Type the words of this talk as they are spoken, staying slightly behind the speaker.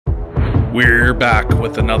We're back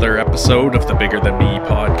with another episode of the Bigger Than Me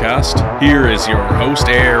podcast. Here is your host,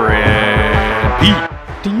 Aaron P.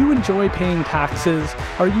 Do you enjoy paying taxes?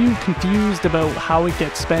 Are you confused about how it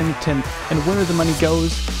gets spent and where the money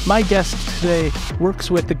goes? My guest today works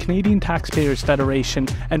with the Canadian Taxpayers Federation,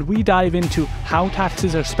 and we dive into how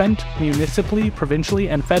taxes are spent municipally, provincially,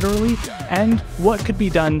 and federally, and what could be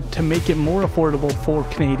done to make it more affordable for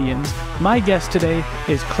Canadians. My guest today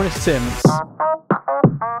is Kris Sims.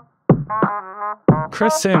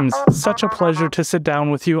 Kris Sims, such a pleasure to sit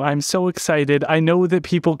down with you. I'm so excited. I know that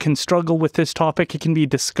people can struggle with this topic. It can be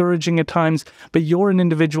discouraging at times, but you're an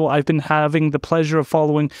individual I've been having the pleasure of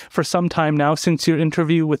following for some time now since your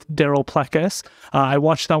interview with Daryl Plekas. I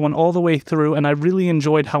watched that one all the way through, and I really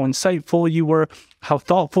enjoyed how insightful you were, how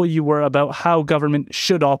thoughtful you were about how government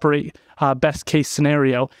should operate, best case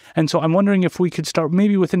scenario. And so I'm wondering if we could start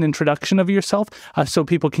maybe with an introduction of yourself so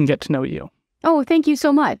people can get to know you. Oh, thank you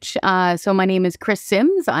so much. So my name is Kris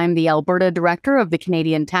Sims. I'm the Alberta Director of the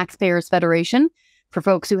Canadian Taxpayers Federation. For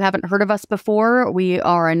folks who haven't heard of us before, we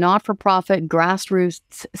are a not-for-profit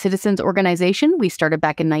grassroots citizens organization. We started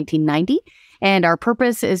back in 1990, and our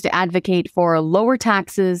purpose is to advocate for lower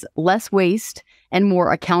taxes, less waste, and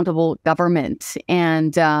more accountable government.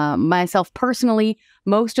 And myself personally,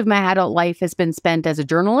 most of my adult life has been spent as a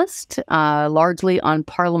journalist, largely on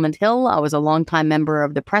Parliament Hill. I was a longtime member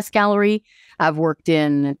of the press gallery. I've worked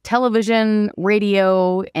in television,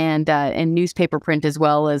 radio, and newspaper print, as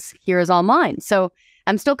well as here is online. So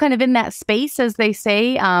I'm still kind of in that space, as they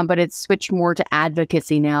say, but it's switched more to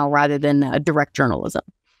advocacy now rather than direct journalism.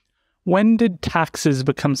 When did taxes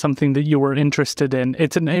become something that you were interested in?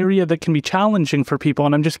 It's an area that can be challenging for people,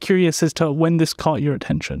 and I'm just curious as to when this caught your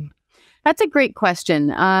attention. That's a great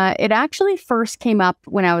question. It actually first came up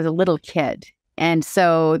when I was a little kid. And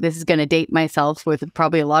so this is going to date myself with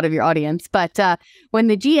probably a lot of your audience. But when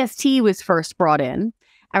the GST was first brought in,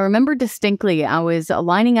 I remember distinctly I was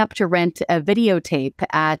lining up to rent a videotape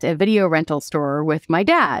at a video rental store with my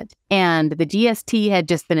dad. And the GST had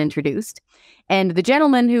just been introduced. And the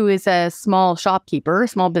gentleman, who is a small shopkeeper,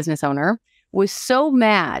 small business owner, was so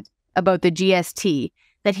mad about the GST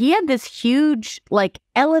that he had this huge, like,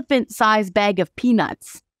 elephant-sized bag of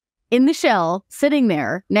peanuts in the shell sitting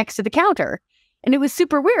there next to the counter. And it was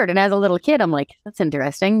super weird. And as a little kid, I'm like, that's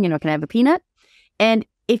interesting. Can I have a peanut? And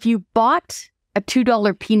if you bought a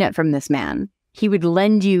 $2 peanut from this man, he would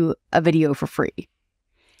lend you a video for free.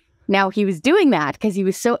 Now, he was doing that because he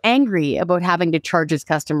was so angry about having to charge his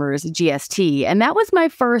customers GST. And that was my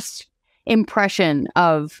first impression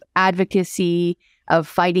of advocacy, of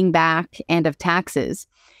fighting back, and of taxes.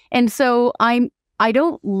 And so I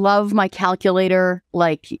don't love my calculator,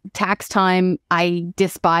 like tax time. I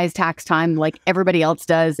despise tax time like everybody else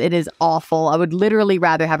does. It is awful. I would literally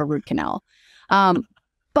rather have a root canal.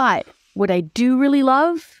 But what I do really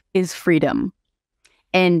love is freedom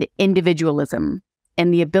and individualism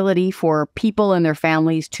and the ability for people and their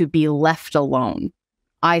families to be left alone.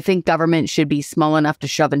 I think government should be small enough to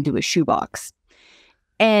shove into a shoebox.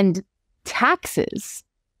 And taxes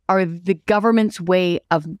are the government's way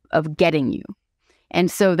of getting you. And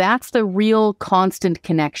so that's the real constant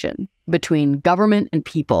connection between government and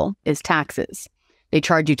people is taxes. They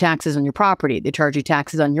charge you taxes on your property. They charge you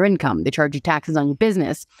taxes on your income. They charge you taxes on your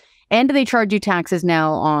business. And they charge you taxes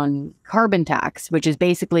now on carbon tax, which is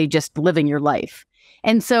basically just living your life.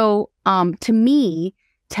 And so to me,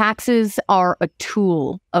 taxes are a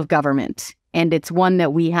tool of government. And it's one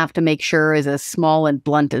that we have to make sure is as small and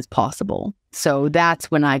blunt as possible. So that's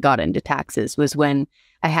when I got into taxes, was when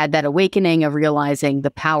I had that awakening of realizing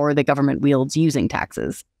the power the government wields using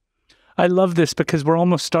taxes. I love this because we're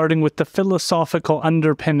almost starting with the philosophical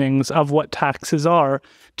underpinnings of what taxes are.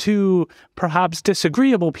 To perhaps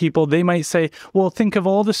disagreeable people, they might say, well, think of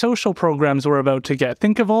all the social programs we're about to get.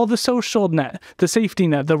 Think of all the social net, the safety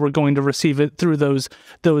net that we're going to receive it through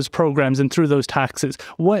those programs and through those taxes.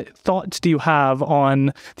 What thoughts do you have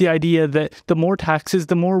on the idea that the more taxes,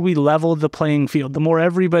 the more we level the playing field, the more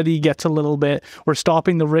everybody gets a little bit, we're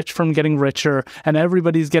stopping the rich from getting richer, and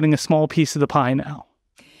everybody's getting a small piece of the pie now?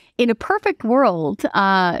 In a perfect world,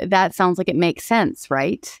 that sounds like it makes sense,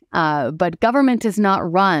 right? But government is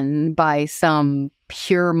not run by some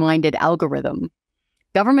pure-minded algorithm.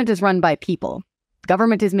 Government is run by people.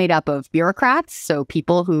 Government is made up of bureaucrats, so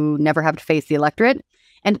people who never have to face the electorate,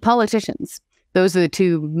 and politicians. Those are the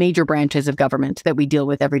two major branches of government that we deal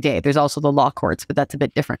with every day. There's also the law courts, but that's a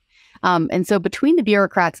bit different. And so between the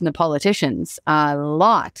bureaucrats and the politicians, a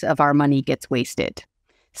lot of our money gets wasted.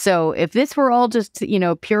 So if this were all just,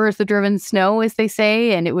 pure as the driven snow, as they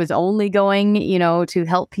say, and it was only going, to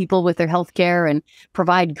help people with their healthcare and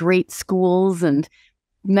provide great schools, and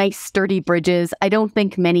nice sturdy bridges. I don't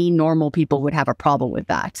think many normal people would have a problem with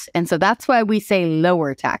that. And so that's why we say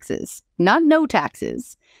lower taxes, not no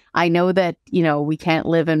taxes. I know that, we can't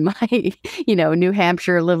live in my, New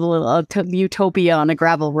Hampshire, live a little utopia on a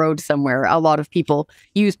gravel road somewhere. A lot of people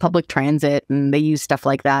use public transit and they use stuff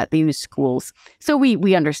like that. They use schools. So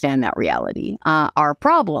we understand that reality. Our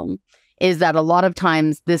problem is that a lot of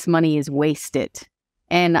times this money is wasted.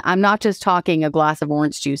 And I'm not just talking a glass of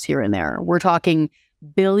orange juice here and there. We're talking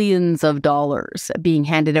billions of dollars being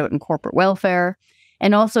handed out in corporate welfare,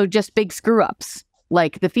 and also just big screw ups.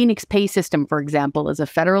 Like the Phoenix pay system, for example, is a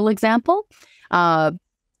federal example.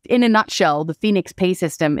 In a nutshell, the Phoenix pay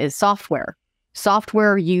system is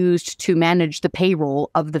software used to manage the payroll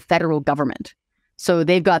of the federal government. So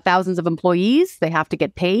they've got thousands of employees. They have to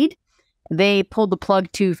get paid. They pulled the plug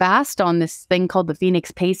too fast on this thing called the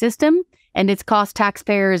Phoenix pay system, and it's cost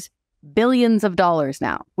taxpayers billions of dollars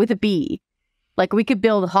now, with a B. Like, we could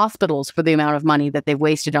build hospitals for the amount of money that they've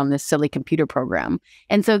wasted on this silly computer program.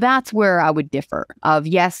 And so that's where I would differ of,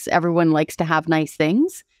 yes, everyone likes to have nice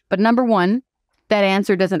things. But number one, that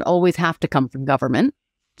answer doesn't always have to come from government.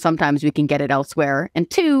 Sometimes we can get it elsewhere. And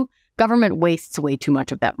two, government wastes way too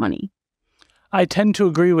much of that money. I tend to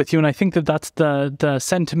agree with you, and I think that that's the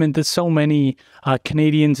sentiment that so many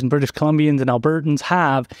Canadians and British Columbians and Albertans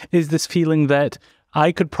have, is this feeling that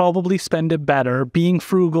I could probably spend it better being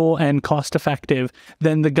frugal and cost effective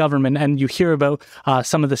than the government. And you hear about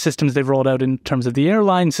some of the systems they've rolled out in terms of the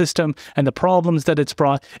airline system, and the problems that it's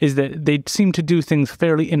brought is that they seem to do things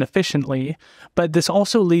fairly inefficiently. But this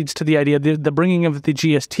also leads to the idea, the bringing of the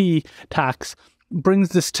GST tax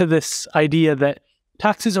brings this to this idea that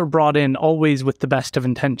taxes are brought in always with the best of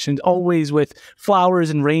intentions, always with flowers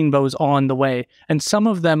and rainbows on the way. And some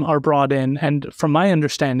of them are brought in, and from my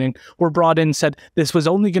understanding, were brought in, said this was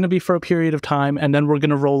only going to be for a period of time, and then we're going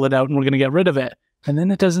to roll it out and we're going to get rid of it. And then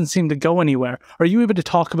it doesn't seem to go anywhere. Are you able to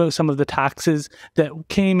talk about some of the taxes that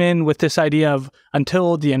came in with this idea of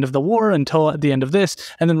until the end of the war, until the end of this,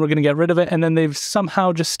 and then we're going to get rid of it, and then they've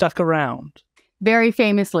somehow just stuck around? Very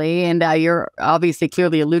famously, and you're obviously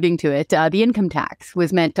clearly alluding to it, the income tax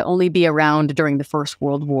was meant to only be around during the First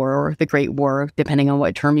World War or the Great War, depending on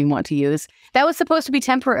what term you want to use. That was supposed to be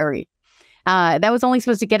temporary. That was only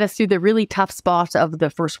supposed to get us through the really tough spot of the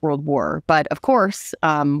First World War. But of course,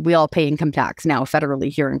 we all pay income tax now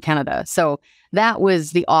federally here in Canada. So that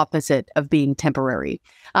was the opposite of being temporary.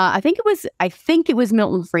 I think it was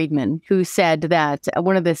Milton Friedman who said that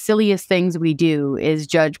one of the silliest things we do is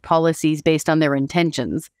judge policies based on their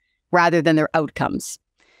intentions rather than their outcomes.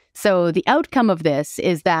 So the outcome of this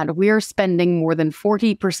is that we're spending more than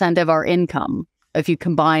 40% of our income, if you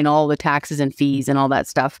combine all the taxes and fees and all that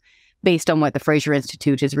stuff, based on what the Fraser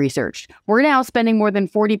Institute has researched. We're now spending more than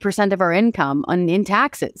 40% of our income in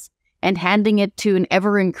taxes and handing it to an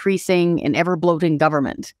ever-increasing and ever-bloating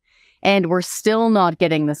government. And we're still not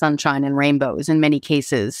getting the sunshine and rainbows in many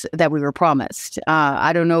cases that we were promised.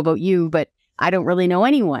 I don't know about you, but I don't really know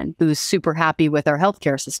anyone who's super happy with our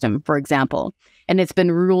healthcare system, for example. And it's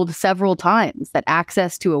been ruled several times that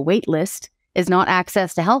access to a wait list is not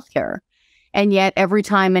access to healthcare. And yet every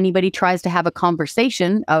time anybody tries to have a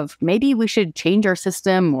conversation of maybe we should change our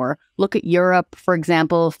system or look at Europe, for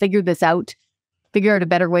example, figure out a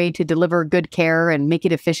better way to deliver good care and make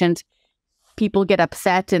it efficient, people get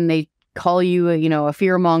upset and they call you, a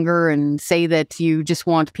fearmonger and say that you just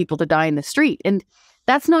want people to die in the street. And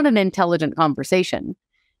that's not an intelligent conversation.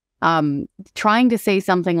 Trying to say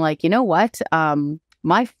something like,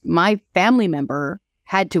 my family member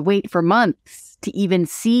had to wait for months to even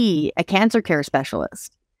see a cancer care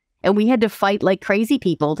specialist. And we had to fight like crazy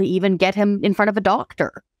people to even get him in front of a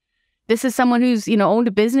doctor. This is someone who's, owned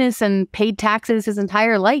a business and paid taxes his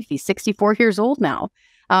entire life. He's 64 years old now.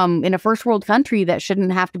 In a first world country, that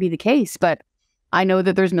shouldn't have to be the case. But I know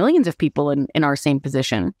that there's millions of people in our same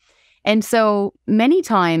position. And so many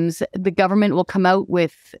times the government will come out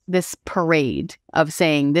with this parade of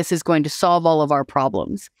saying this is going to solve all of our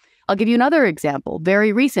problems. I'll give you another example,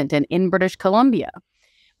 very recent and in British Columbia.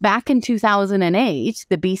 Back in 2008,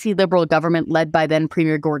 the BC Liberal government, led by then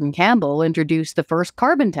Premier Gordon Campbell, introduced the first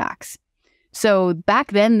carbon tax. So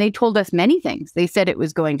back then, they told us many things. They said it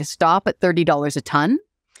was going to stop at $30 a ton,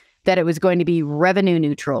 that it was going to be revenue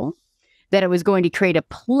neutral, that it was going to create a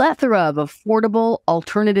plethora of affordable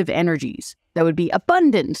alternative energies that would be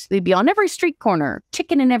abundant. They'd be on every street corner,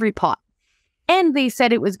 chicken in every pot. And they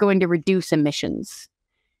said it was going to reduce emissions.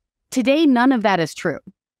 Today, none of that is true.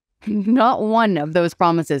 Not one of those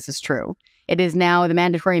promises is true. It is now the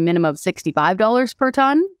mandatory minimum of $65 per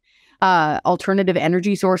ton. Alternative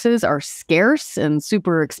energy sources are scarce and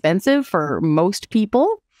super expensive for most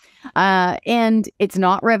people. And it's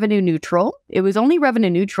not revenue neutral. It was only revenue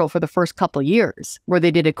neutral for the first couple of years where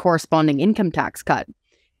they did a corresponding income tax cut.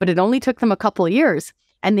 But it only took them a couple of years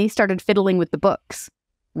and they started fiddling with the books.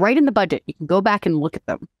 Right in the budget, you can go back and look at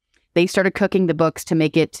them. They started cooking the books to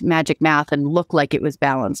make it magic math and look like it was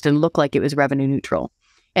balanced and look like it was revenue neutral.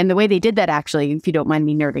 And the way they did that, actually, if you don't mind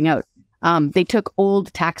me nerding out, they took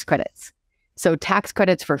old tax credits. So tax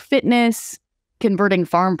credits for fitness, converting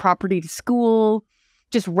farm property to school,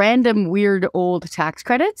 just random weird old tax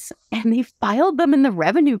credits. And they filed them in the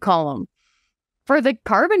revenue column for the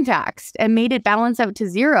carbon tax and made it balance out to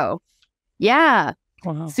zero. Yeah.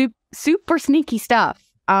 Wow. Super sneaky stuff.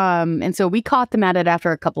 And so we caught them at it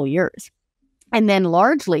after a couple of years. And then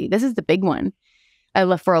largely, this is the big one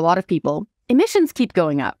for a lot of people, emissions keep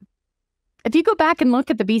going up. If you go back and look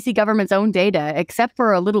at the BC government's own data, except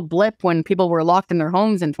for a little blip when people were locked in their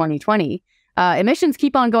homes in 2020, emissions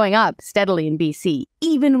keep on going up steadily in BC,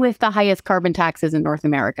 even with the highest carbon taxes in North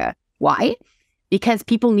America. Why? Because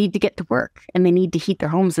people need to get to work and they need to heat their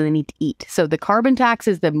homes and they need to eat. So the carbon tax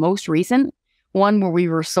is the most recent one where we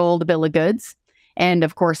were sold a bill of goods. And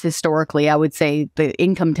of course, historically, I would say the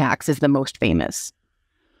income tax is the most famous.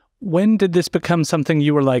 When did this become something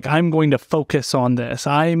you were like, I'm going to focus on this?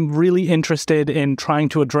 I'm really interested in trying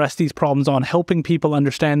to address these problems, on helping people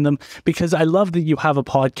understand them, because I love that you have a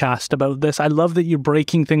podcast about this. I love that you're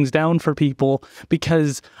breaking things down for people,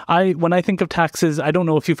 because when I think of taxes, I don't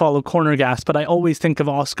know if you follow Corner Gas, but I always think of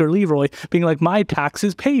Oscar Leroy being like, my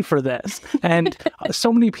taxes pay for this. And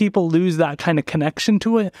so many people lose that kind of connection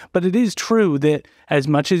to it. But it is true that as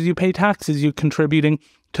much as you pay taxes, you're contributing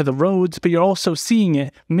to the roads, but you're also seeing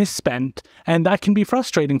it misspent, and that can be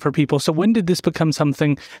frustrating for people. So when did this become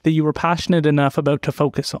something that you were passionate enough about to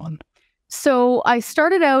focus on? So I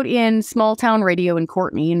started out in small town radio in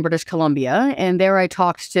Courtenay in British Columbia, and there I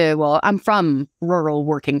talked to, I'm from rural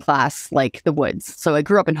working class, like the woods. So I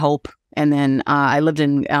grew up in Hope, and then I lived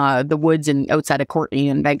in the woods and outside of Courtenay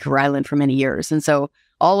and Vancouver Island for many years. And so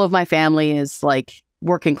all of my family is like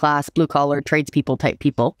working class, blue collar, tradespeople type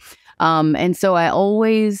people. And so I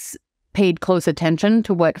always paid close attention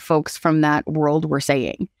to what folks from that world were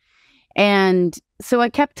saying. And so I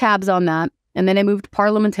kept tabs on that. And then I moved to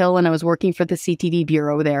Parliament Hill and I was working for the CTV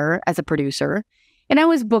Bureau there as a producer. And I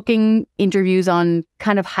was booking interviews on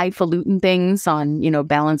kind of highfalutin things on,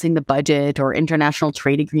 balancing the budget or international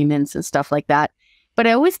trade agreements and stuff like that. But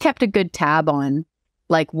I always kept a good tab on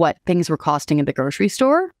like what things were costing at the grocery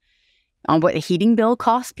store, on what a heating bill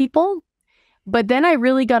cost people. But then I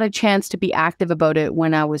really got a chance to be active about it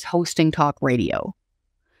when I was hosting talk radio.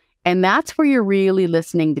 And that's where you're really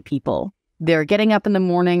listening to people. They're getting up in the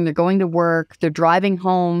morning, they're going to work, they're driving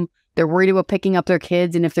home, they're worried about picking up their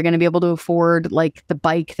kids and if they're going to be able to afford like the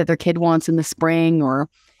bike that their kid wants in the spring or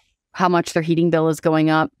how much their heating bill is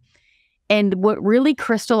going up. And what really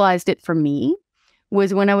crystallized it for me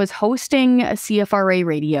was when I was hosting a CFRA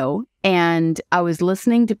radio and I was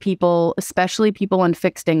listening to people, especially people on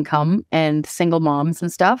fixed income and single moms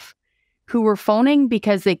and stuff, who were phoning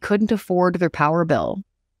because they couldn't afford their power bill.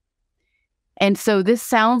 And so this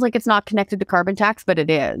sounds like it's not connected to carbon tax, but it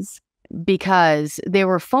is, because they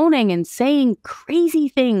were phoning and saying crazy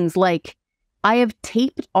things like, I have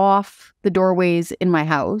taped off the doorways in my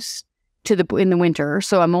house in the winter,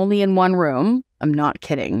 so I'm only in one room. I'm not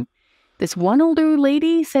kidding. This one older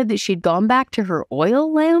lady said that she'd gone back to her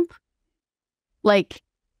oil lamp. Like,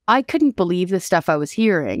 I couldn't believe the stuff I was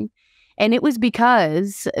hearing. And it was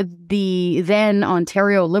because the then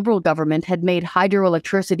Ontario Liberal government had made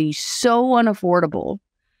hydroelectricity so unaffordable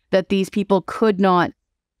that these people could not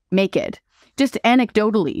make it. Just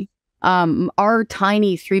anecdotally, our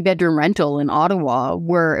tiny 3-bedroom rental in Ottawa,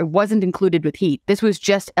 where it wasn't included with heat, this was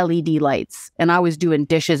just LED lights, and I was doing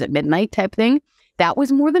dishes at midnight type thing. That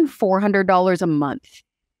was more than $400 a month.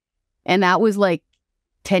 And that was like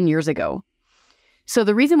 10 years ago. So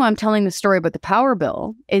the reason why I'm telling the story about the power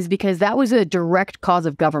bill is because that was a direct cause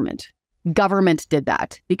of government. Government did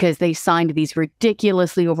that because they signed these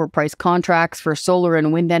ridiculously overpriced contracts for solar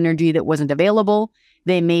and wind energy that wasn't available.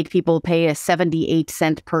 They made people pay a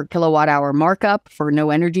 78-cent per kilowatt hour markup for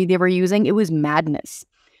no energy they were using. It was madness.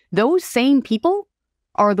 Those same people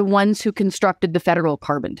are the ones who constructed the federal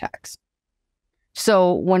carbon tax.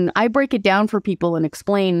 So when I break it down for people and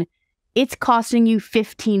explain, it's costing you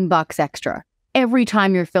 $15 extra every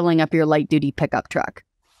time you're filling up your light duty pickup truck,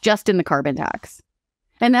 just in the carbon tax.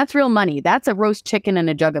 And that's real money. That's a roast chicken and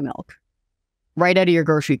a jug of milk right out of your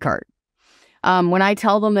grocery cart. When I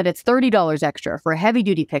tell them that it's $30 extra for a heavy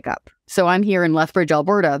duty pickup. So I'm here in Lethbridge,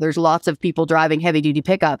 Alberta. There's lots of people driving heavy duty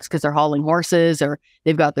pickups because they're hauling horses or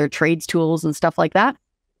they've got their trades tools and stuff like that.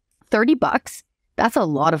 $30 That's a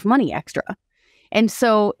lot of money extra. And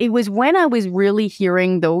so it was when I was really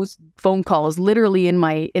hearing those phone calls literally in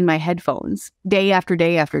my headphones day after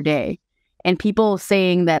day after day, and people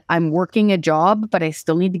saying that I'm working a job, but I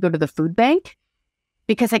still need to go to the food bank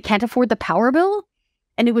because I can't afford the power bill,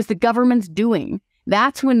 and it was the government's doing.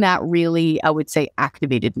 That's when that really, I would say,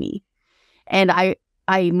 activated me. And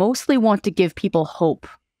I mostly want to give people hope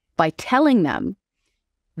by telling them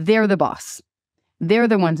they're the boss. They're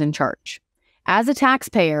the ones in charge. As a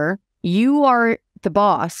taxpayer, you are the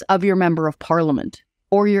boss of your member of parliament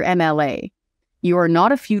or your MLA. You are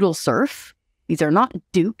not a feudal serf. These are not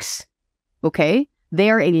dukes, okay? They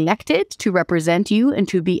are elected to represent you and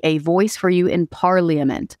to be a voice for you in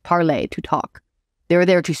parliament, to talk. They're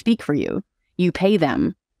there to speak for you. You pay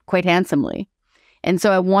them quite handsomely. And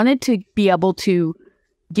so I wanted to be able to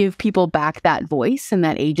give people back that voice and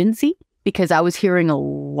that agency because I was hearing a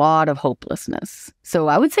lot of hopelessness. So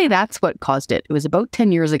I would say that's what caused it. It was about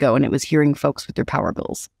 10 years ago, and it was hearing folks with their power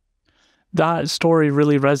bills. That story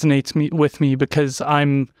really resonates with me because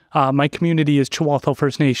my community is Chihuahua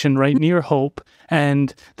First Nation, right near Hope.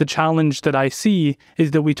 And the challenge that I see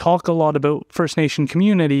is that we talk a lot about First Nation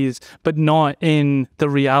communities, but not in the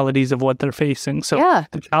realities of what they're facing. So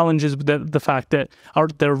The challenge is the fact that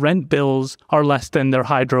their rent bills are less than their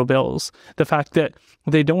hydro bills. The fact that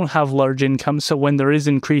they don't have large incomes. So when there is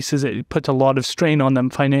increases, it puts a lot of strain on them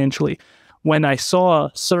financially. When I saw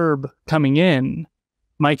CERB coming in,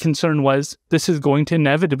 my concern was this is going to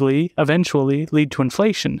inevitably, eventually lead to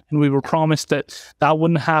inflation. And we were promised that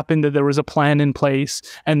wouldn't happen, that there was a plan in place.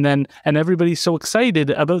 And everybody's so excited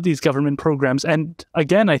about these government programs. And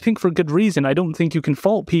again, I think for good reason. I don't think you can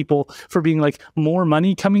fault people for being like, more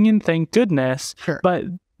money coming in, thank goodness. Sure. But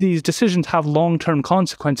these decisions have long-term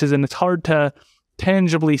consequences, and it's hard to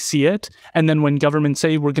tangibly see it. And then when governments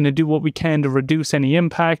say we're going to do what we can to reduce any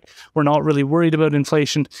impact, we're not really worried about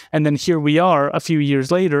inflation. And then here we are a few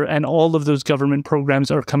years later, and all of those government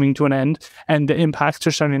programs are coming to an end and the impacts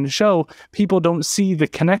are starting to show. People don't see the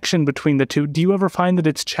connection between the two. Do you ever find that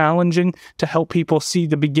it's challenging to help people see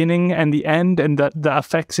the beginning and the end and the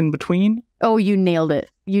effects in between? Oh, you nailed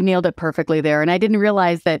it. You nailed it perfectly there. And I didn't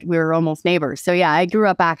realize that we were almost neighbors. So yeah, I grew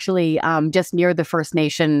up actually just near the First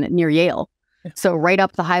Nation, near Yale. So right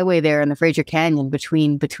up the highway there in the Fraser Canyon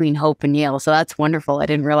between Hope and Yale. So that's wonderful. I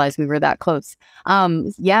didn't realize we were that close.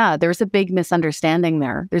 There's a big misunderstanding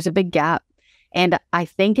there. There's a big gap. And I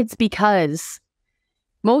think it's because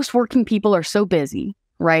most working people are so busy,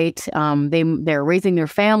 right? They're raising their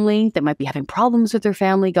family. They might be having problems with their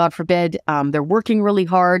family, God forbid. They're working really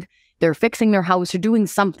hard. They're fixing their house or doing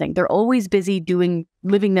something. They're always busy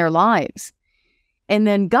living their lives. And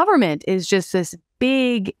then government is just this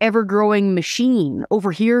big, ever-growing machine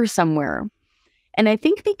over here somewhere. And I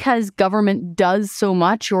think because government does so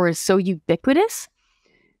much or is so ubiquitous,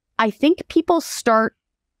 I think people start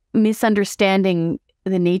misunderstanding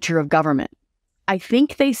the nature of government. I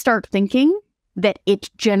think they start thinking that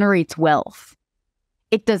it generates wealth.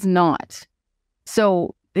 It does not.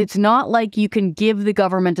 So it's not like you can give the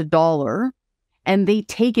government $1 and they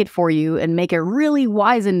take it for you and make a really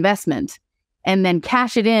wise investment and then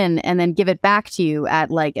cash it in and then give it back to you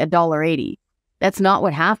at like $1.80. That's not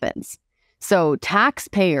what happens. So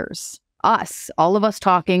taxpayers, us, all of us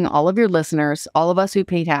talking, all of your listeners, all of us who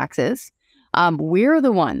pay taxes, we're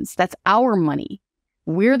the ones, that's our money.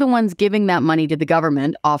 We're the ones giving that money to the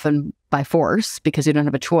government, often by force because we don't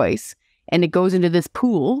have a choice. And it goes into this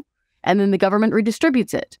pool and then the government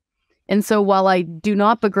redistributes it. And so while I do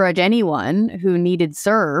not begrudge anyone who needed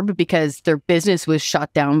CERB because their business was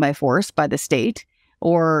shut down by force by the state,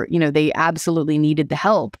 or, they absolutely needed the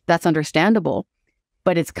help, that's understandable,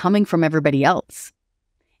 but it's coming from everybody else.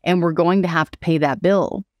 And we're going to have to pay that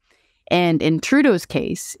bill. And in Trudeau's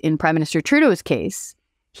case, in Prime Minister Trudeau's case,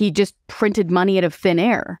 he just printed money out of thin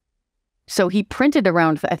air. So he printed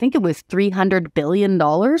around, I think it was $300 billion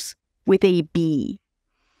with a B.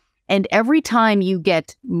 And every time you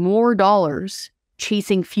get more dollars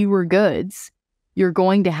chasing fewer goods, you're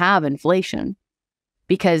going to have inflation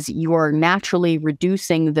because you are naturally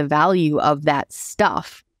reducing the value of that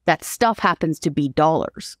stuff. That stuff happens to be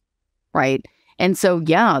dollars, right? And so, the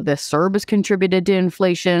CERB has contributed to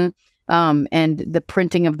inflation, and the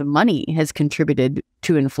printing of the money has contributed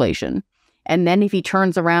to inflation. And then if he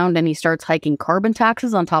turns around and he starts hiking carbon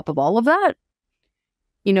taxes on top of all of that,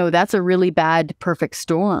 that's a really bad perfect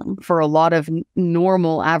storm for a lot of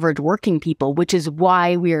normal average working people, which is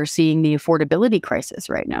why we are seeing the affordability crisis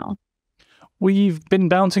right now. We've been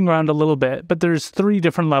bouncing around a little bit, but there's 3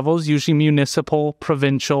 different levels, usually municipal,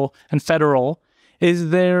 provincial, and federal.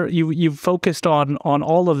 Is there, you've focused on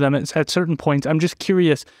all of them at certain points. I'm just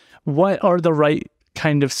curious, what are the right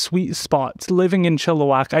kind of sweet spots? Living in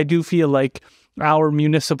Chilliwack, I do feel like our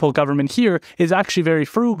municipal government here is actually very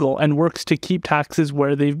frugal and works to keep taxes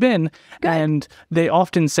where they've been. Good. And they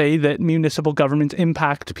often say that municipal governments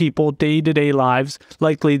impact people day-to-day lives,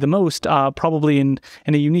 likely the most, probably in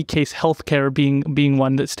a unique case, healthcare being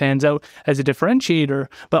one that stands out as a differentiator.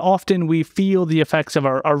 But often we feel the effects of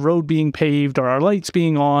our road being paved or our lights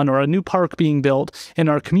being on or a new park being built in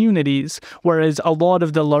our communities, whereas a lot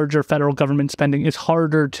of the larger federal government spending is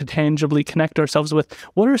harder to tangibly connect ourselves with.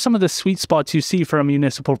 What are some of the sweet spots you see for a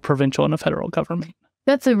municipal, provincial, and a federal government?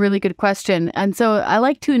 That's a really good question. And so I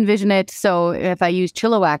like to envision it. So if I use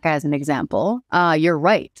Chilliwack as an example, you're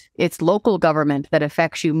right. It's local government that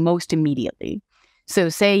affects you most immediately. So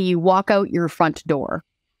say you walk out your front door,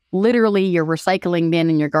 literally your recycling bin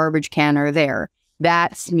and your garbage can are there.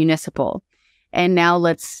 That's municipal. And now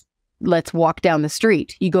let's walk down the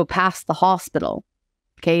street. You go past the hospital.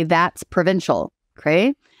 Okay, that's provincial.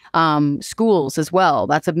 Okay. Schools as well.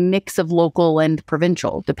 That's a mix of local and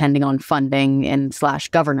provincial, depending on funding and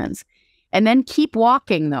 / governance. And then keep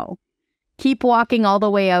walking, though. Keep walking all the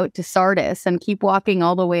way out to Sardis and keep walking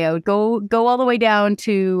all the way out. Go all the way down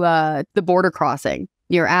to the border crossing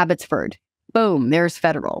near Abbotsford. Boom, there's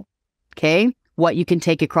federal. Okay, what you can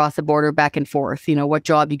take across the border back and forth. What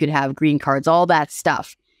job you could have, green cards, all that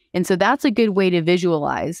stuff. And so that's a good way to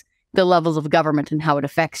visualize the levels of government and how it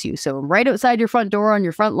affects you. So right outside your front door on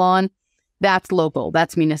your front lawn, that's local,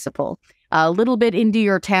 that's municipal. A little bit into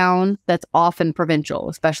your town, that's often provincial,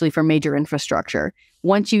 especially for major infrastructure.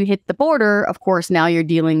 Once you hit the border, of course, now you're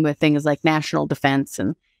dealing with things like national defense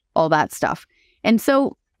and all that stuff. And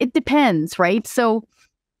so it depends, right? So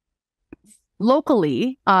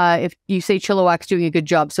locally, if you say Chilliwack's doing a good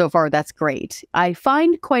job so far, that's great. I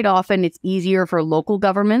find quite often it's easier for local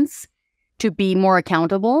governments to be more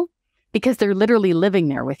accountable because they're literally living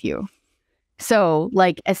there with you. So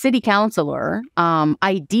like a city councilor,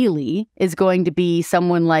 ideally is going to be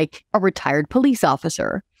someone like a retired police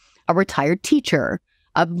officer, a retired teacher,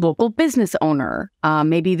 a local business owner.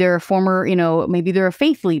 Maybe they're a former, maybe they're a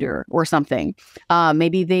faith leader or something.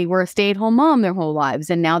 Maybe they were a stay-at-home mom their whole lives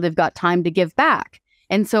and now they've got time to give back.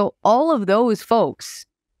 And so all of those folks,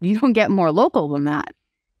 you don't get more local than that.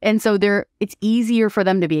 And so it's easier for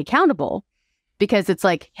them to be accountable. Because it's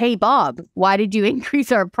like, hey, Bob, why did you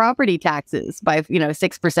increase our property taxes by,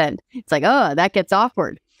 6%? It's like, oh, that gets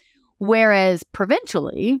awkward. Whereas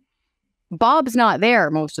provincially, Bob's not there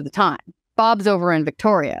most of the time. Bob's over in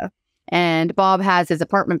Victoria and Bob has his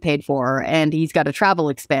apartment paid for and he's got a travel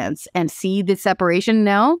expense. And see the separation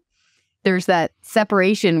now? There's that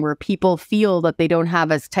separation where people feel that they don't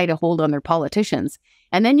have as tight a hold on their politicians.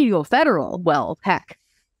 And then you go federal. Well, heck.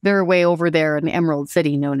 They're way over there in the Emerald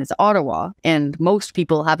City known as Ottawa, and most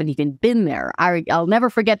people haven't even been there. I'll never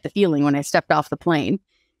forget the feeling when I stepped off the plane,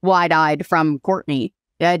 wide-eyed from Courtney.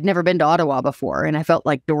 I'd never been to Ottawa before, and I felt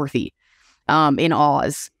like Dorothy in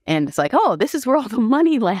Oz. And it's like, oh, this is where all the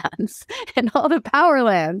money lands and all the power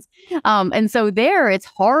lands. And so there, it's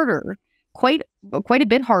harder, quite a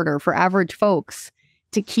bit harder for average folks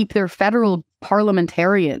to keep their federal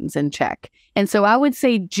parliamentarians in check. And so I would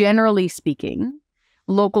say, generally speaking,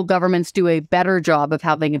 local governments do a better job of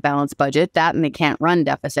having a balanced budget. That and they can't run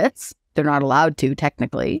deficits. They're not allowed to,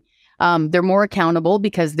 technically. They're more accountable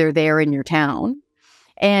because they're there in your town.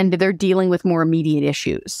 And they're dealing with more immediate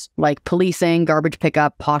issues like policing, garbage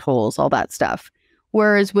pickup, potholes, all that stuff.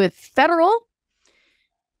 Whereas with federal,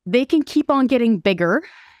 they can keep on getting bigger.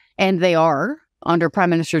 And they are. Under Prime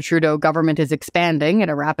Minister Trudeau, government is expanding at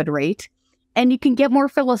a rapid rate. And you can get more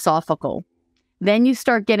philosophical. Then you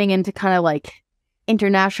start getting into kind of like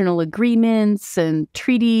international agreements and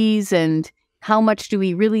treaties and how much do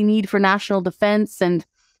we really need for national defense? And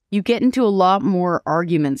you get into a lot more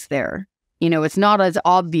arguments there. It's not as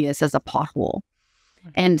obvious as a pothole.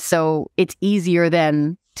 And so it's easier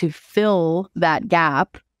then to fill that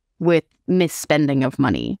gap with misspending of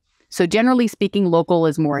money. So generally speaking, local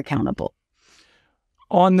is more accountable.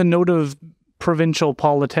 On the note of provincial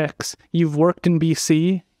politics, you've worked in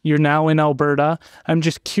BC. You're now in Alberta. I'm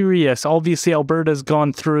just curious. Obviously, Alberta's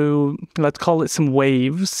gone through, let's call it some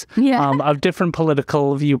waves of different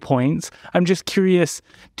political viewpoints. I'm just curious,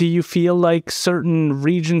 do you feel like certain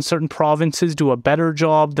regions, certain provinces do a better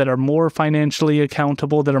job, that are more financially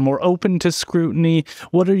accountable, that are more open to scrutiny?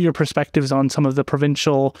 What are your perspectives on some of the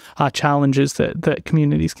provincial challenges that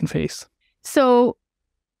communities can face? So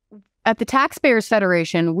at the Taxpayers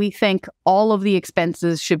Federation, we think all of the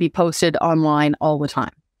expenses should be posted online all the time.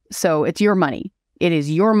 So it's your money. It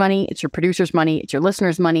is your money. It's your producer's money. It's your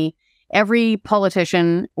listener's money. Every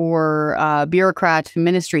politician or bureaucrat,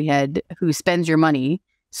 ministry head who spends your money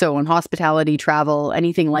So in hospitality, travel,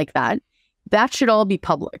 anything like that, that should all be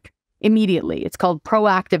public immediately. It's called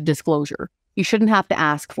proactive disclosure. You shouldn't have to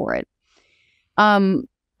ask for it.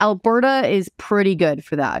 Alberta is pretty good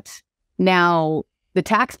for that. Now, the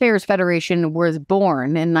Taxpayers Federation was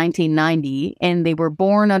born in 1990, and they were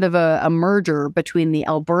born out of a merger between the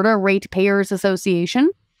Alberta Ratepayers Association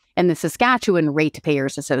and the Saskatchewan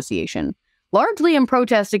Ratepayers Association, largely in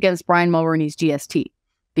protest against Brian Mulroney's GST,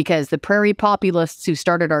 because the prairie populists who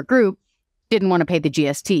started our group didn't want to pay the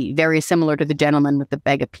GST, very similar to the gentleman with the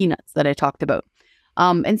bag of peanuts that I talked about.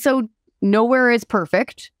 And so nowhere is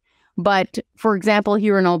perfect. But for example,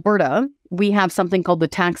 here in Alberta, we have something called the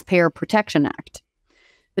Taxpayer Protection Act.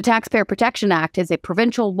 The Taxpayer Protection Act is a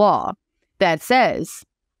provincial law that says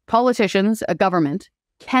politicians, a government,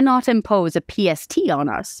 cannot impose a PST on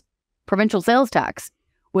us, provincial sales tax,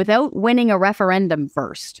 without winning a referendum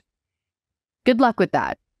first. Good luck with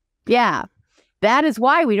that. Yeah, that is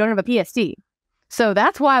why we don't have a PST. So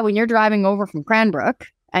that's why when you're driving over from Cranbrook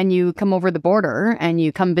and you come over the border and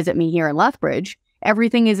you come visit me here in Lethbridge,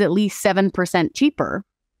 everything is at least 7% cheaper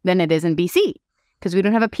than it is in BC because we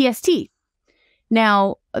don't have a PST.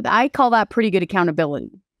 Now, I call that pretty good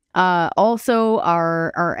accountability. Also,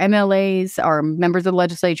 our MLAs, our members of the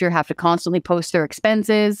legislature, have to constantly post their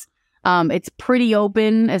expenses. It's pretty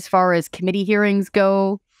open as far as committee hearings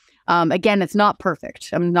go. Again, it's not perfect.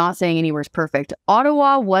 I'm not saying anywhere's perfect.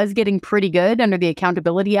 Ottawa was getting pretty good under the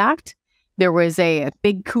Accountability Act. There was a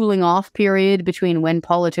big cooling off period between when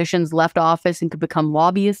politicians left office and could become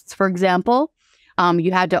lobbyists, for example.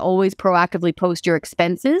 You had to always proactively post your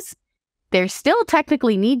expenses. They still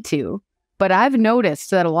technically need to, but I've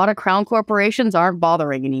noticed that a lot of crown corporations aren't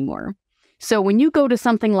bothering anymore. So when you go to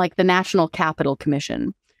something like the National Capital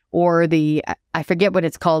Commission or I forget what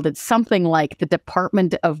it's called, it's something like the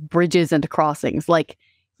Department of Bridges and Crossings. Like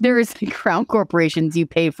there's crown corporations you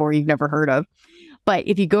pay for you've never heard of. But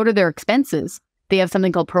if you go to their expenses, they have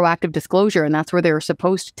something called proactive disclosure, and that's where they're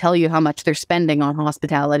supposed to tell you how much they're spending on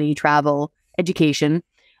hospitality, travel, education.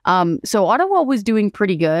 So Ottawa was doing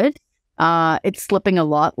pretty good. It's slipping a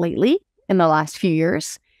lot lately in the last few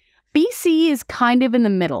years. BC is kind of in the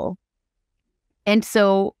middle. And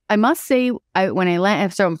so I must say, so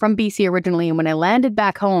I'm from BC originally, and when I landed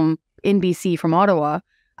back home in BC from Ottawa,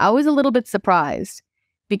 I was a little bit surprised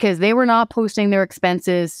because they were not posting their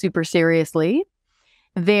expenses super seriously.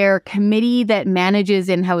 Their committee that manages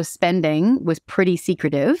in-house spending was pretty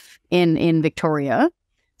secretive in Victoria.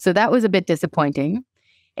 So that was a bit disappointing.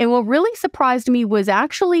 And what really surprised me was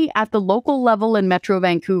actually at the local level in Metro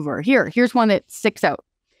Vancouver. Here's one that sticks out.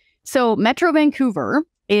 So Metro Vancouver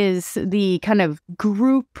is the kind of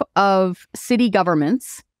group of city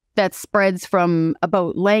governments that spreads from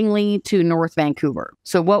about Langley to North Vancouver.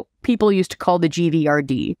 So what people used to call the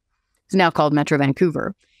GVRD is now called Metro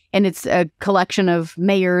Vancouver. And it's a collection of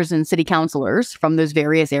mayors and city councillors from those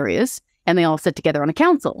various areas, and they all sit together on a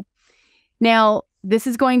council. Now, this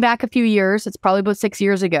is going back a few years. It's probably about 6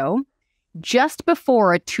 years ago, just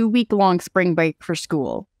before a 2-week-long spring break for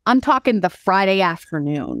school. I'm talking the Friday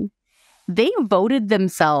afternoon. They voted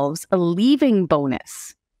themselves a leaving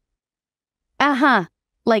bonus.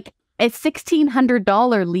 Like a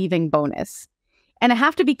 $1,600 leaving bonus. And I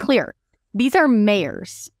have to be clear, these are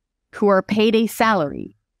mayors who are paid a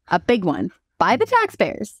salary, a big one, by the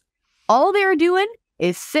taxpayers. All they're doing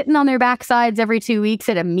is sitting on their backsides every 2 weeks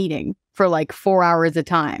at a meeting for like 4 hours a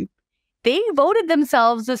time. They voted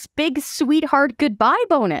themselves this big sweetheart goodbye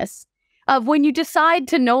bonus of when you decide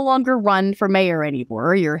to no longer run for mayor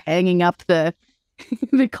anymore, you're hanging up the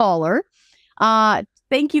collar.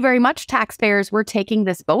 Thank you very much, taxpayers. We're taking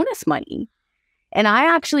this bonus money. And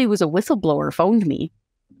I actually was a whistleblower, phoned me.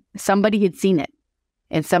 Somebody had seen it.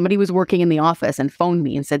 And somebody was working in the office and phoned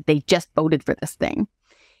me and said they just voted for this thing.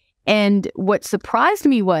 And what surprised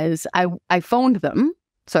me was I phoned them.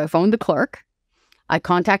 So I phoned the clerk. I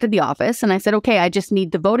contacted the office and I said, okay, I just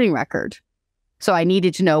need the voting record. So I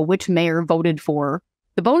needed to know which mayor voted for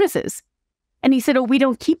the bonuses. And he said, oh, we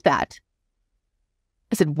don't keep that.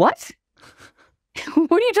 I said, what?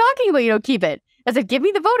 What are you talking about? You don't keep it. I said, give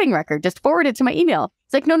me the voting record. Just forward it to my email.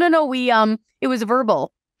 It's like, no, it was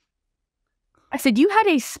verbal. I said, you had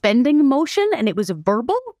a spending motion and it was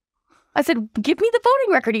verbal? I said, give me the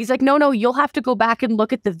voting record. He's like, no, you'll have to go back and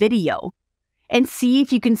look at the video and see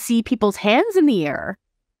if you can see people's hands in the air.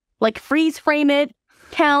 Like freeze frame it,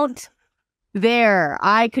 count. There,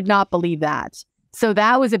 I could not believe that. So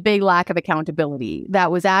that was a big lack of accountability.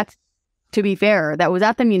 That was to be fair, that was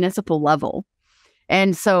at the municipal level.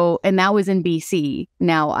 And that was in BC.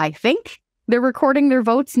 Now, I think they're recording their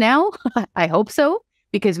votes now. I hope so,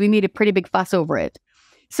 because we made a pretty big fuss over it.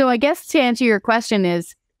 So I guess to answer your question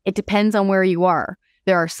is, It depends on where you are.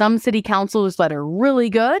 There are some city councils that are really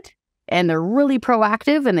good and they're really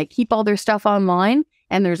proactive and they keep all their stuff online.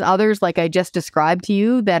 And there's others, like I just described to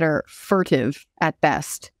you, that are furtive at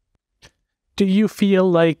best. Do you feel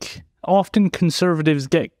like often conservatives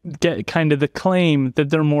get kind of the claim that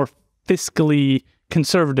they're more fiscally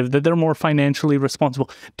conservative, that they're more financially responsible?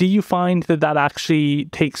 Do you find that that actually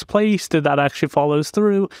takes place, that that actually follows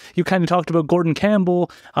through? You kind of talked about Gordon Campbell,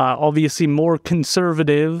 obviously more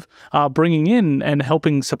conservative, bringing in and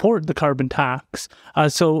helping support the carbon tax.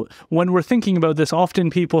 So when we're thinking about this, often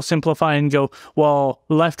people simplify and go, well,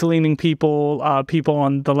 left-leaning people, people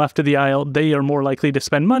on the left of the aisle, they are more likely to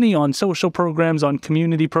spend money on social programs, on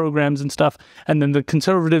community programs and stuff. And then the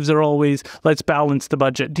conservatives are always, let's balance the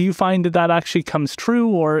budget. Do you find that that actually comes true,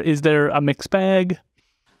 or is there a mixed bag?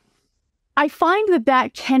 I find that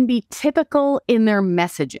that can be typical in their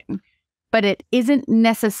messaging, but it isn't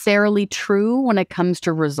necessarily true when it comes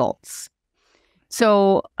to results.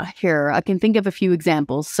 So here, I can think of a few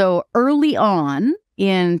examples. So early on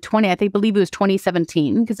in I believe it was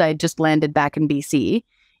 2017, because I had just landed back in BC,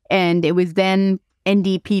 and it was then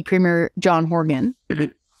NDP Premier John Horgan.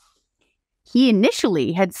 He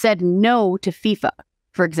initially had said no to FIFA,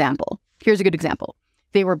 for example. Here's a good example.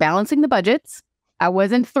 They were balancing the budgets. I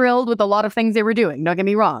wasn't thrilled with a lot of things they were doing. Don't get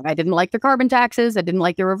me wrong. I didn't like the carbon taxes. I didn't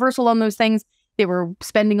like the reversal on those things. They were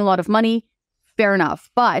spending a lot of money. Fair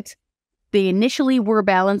enough. But they initially were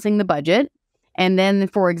balancing the budget. And then,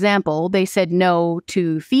 for example, they said no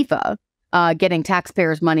to FIFA getting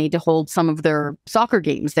taxpayers' money to hold some of their soccer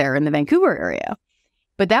games there in the Vancouver area.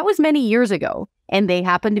 But that was many years ago. And they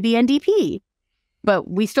happened to be NDP.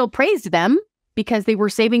 But we still praised them because they were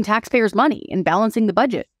saving taxpayers' money and balancing the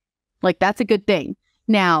budget. Like, that's a good thing.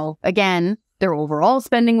 Now, again, their overall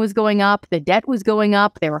spending was going up. The debt was going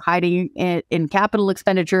up. They were hiding it in capital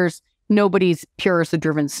expenditures. Nobody's pure as the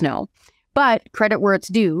driven snow. But credit where it's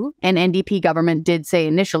due, and NDP government did say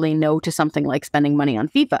initially no to something like spending money on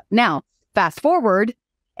FIFA. Now, fast forward,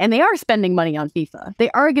 and they are spending money on FIFA. They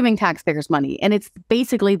are giving taxpayers money, and it's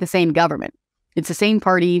basically the same government. It's the same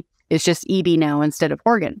party. It's just EB now instead of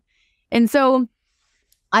Horgan. And so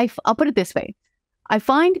I'll put it this way. I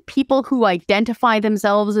find people who identify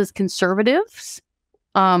themselves as conservatives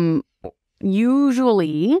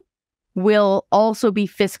usually will also be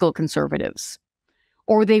fiscal conservatives,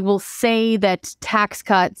 or they will say that tax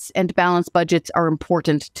cuts and balanced budgets are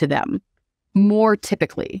important to them, more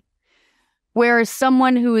typically. Whereas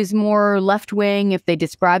someone who is more left-wing, if they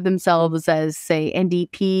describe themselves as, say,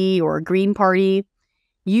 NDP or Green Party,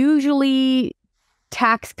 usually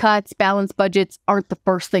tax cuts, balanced budgets aren't the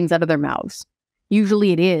first things out of their mouths.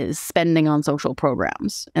 Usually it is spending on social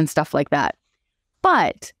programs and stuff like that.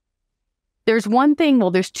 But there's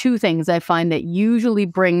two things I find that usually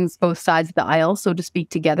brings both sides of the aisle, so to speak,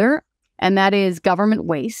 together, and that is government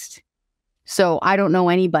waste. So I don't know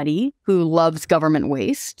anybody who loves government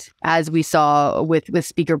waste, as we saw with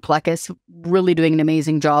Speaker Plecas really doing an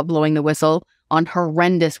amazing job blowing the whistle on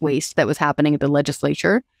horrendous waste that was happening at the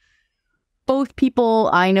legislature. Both people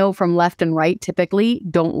I know from left and right typically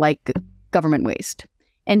don't like government waste.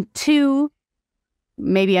 And two,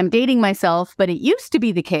 maybe I'm dating myself, but it used to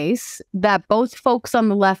be the case that both folks on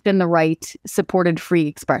the left and the right supported free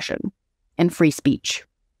expression and free speech.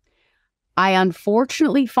 I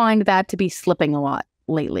unfortunately find that to be slipping a lot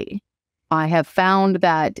lately. I have found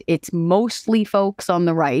that it's mostly folks on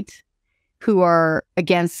the right who are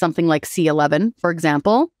against something like C11, for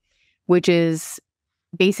example, which is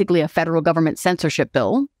basically a federal government censorship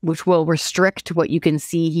bill, which will restrict what you can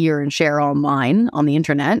see, hear, and share online on the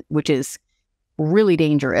internet, which is really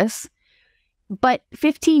dangerous. But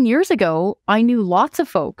 15 years ago, I knew lots of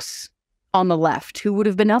folks on the left who would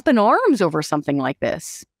have been up in arms over something like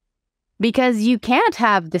this. Because you can't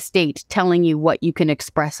have the state telling you what you can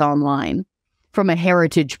express online from a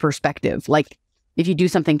heritage perspective. Like, if you do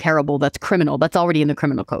something terrible, that's criminal. That's already in the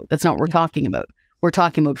criminal code. That's not what we're talking about. We're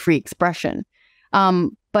talking about free expression.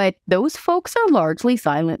 But those folks are largely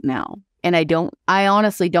silent now. And I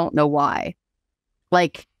honestly don't know why.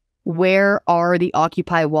 Like, where are the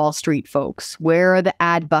Occupy Wall Street folks? Where are the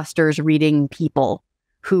ad busters reading people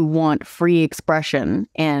who want free expression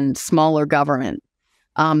and smaller government?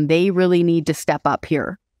 They really need to step up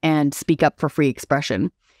here and speak up for free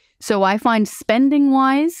expression. So I find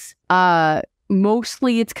spending-wise,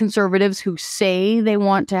 mostly it's conservatives who say they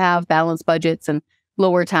want to have balanced budgets and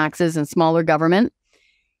lower taxes and smaller government.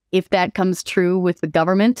 If that comes true with the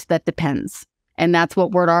government, that depends. And that's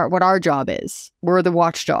what our job is. We're the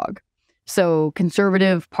watchdog. So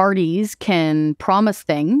conservative parties can promise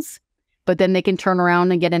things, but then they can turn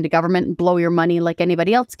around and get into government and blow your money like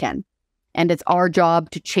anybody else can. And it's our job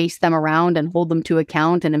to chase them around and hold them to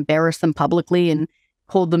account and embarrass them publicly and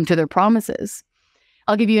hold them to their promises.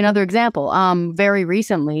 I'll give you another example. Very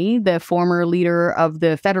recently, the former leader of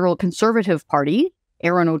the federal Conservative Party,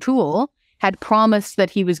 Aaron O'Toole, had promised that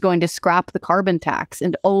he was going to scrap the carbon tax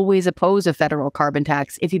and always oppose a federal carbon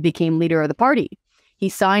tax if he became leader of the party. He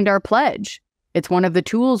signed our pledge. It's one of the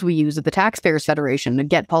tools we use at the Taxpayers Federation to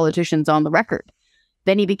get politicians on the record.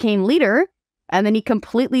 Then he became leader, and then he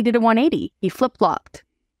completely did a 180. He flip-flopped.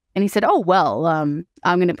 And he said, oh, well, I'm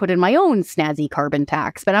going to put in my own snazzy carbon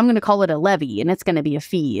tax, but I'm going to call it a levy, and it's going to be a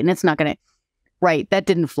fee, and it's not going to... Right, that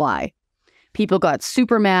didn't fly. People got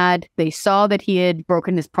super mad. They saw that he had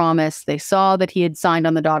broken his promise. They saw that he had signed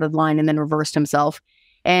on the dotted line and then reversed himself.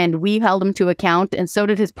 And we held him to account, and so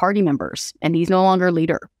did his party members, and he's no longer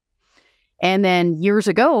leader. And then years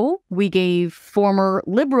ago, we gave former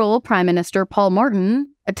Liberal Prime Minister Paul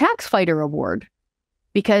Martin a tax fighter award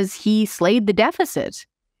because he slayed the deficit.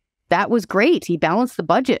 That was great. He balanced the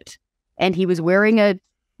budget, and he was wearing a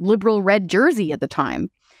Liberal red jersey at the time.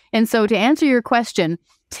 And so to answer your question,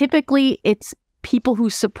 typically it's people who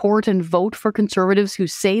support and vote for Conservatives who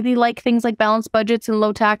say they like things like balanced budgets and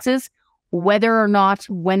low taxes, whether or not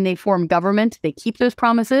when they form government, they keep those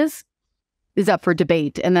promises is up for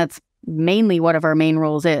debate. And that's mainly one of our main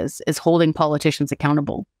roles is holding politicians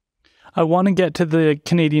accountable. I want to get to the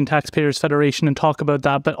Canadian Taxpayers Federation and talk about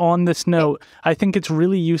that. But on this note, I think it's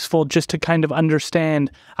really useful just to kind of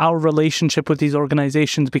understand our relationship with these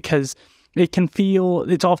organizations, because it can feel,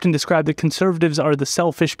 it's often described that Conservatives are the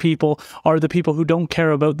selfish people, are the people who don't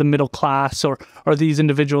care about the middle class or these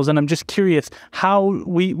individuals. And I'm just curious how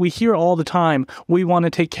we hear all the time, we want to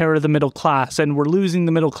take care of the middle class and we're losing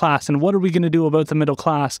the middle class. And what are we going to do about the middle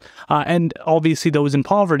class? And obviously those in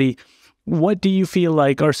poverty. What do you feel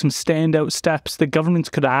like are some standout steps that governments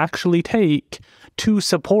could actually take to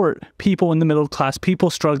support people in the middle class,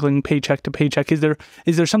 people struggling paycheck to paycheck? Is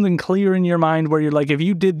there something clear in your mind where you're like, if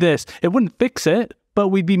you did this, it wouldn't fix it, but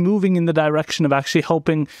we'd be moving in the direction of actually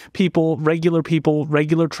helping people, regular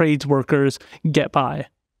trades workers get by?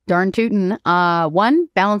 Darn tootin'. One,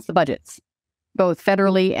 balance the budgets, both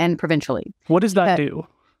federally and provincially. What does that do?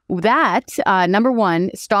 That, number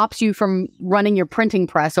one, stops you from running your printing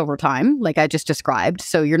press over time, like I just described.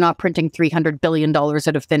 So you're not printing $300 billion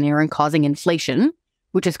out of thin air and causing inflation,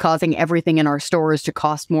 which is causing everything in our stores to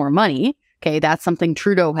cost more money. Okay, that's something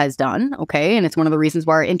Trudeau has done. Okay, and it's one of the reasons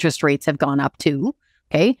why our interest rates have gone up too.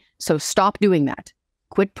 Okay, so stop doing that.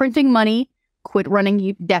 Quit printing money, quit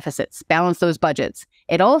running deficits, balance those budgets.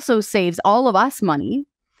 It also saves all of us money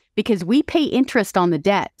because we pay interest on the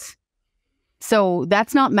debt. So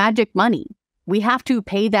that's not magic money. We have to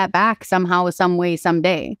pay that back somehow, some way,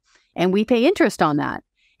 someday. And we pay interest on that.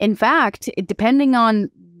 In fact, depending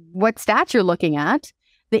on what stats you're looking at,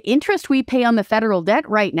 the interest we pay on the federal debt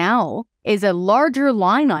right now is a larger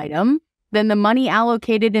line item than the money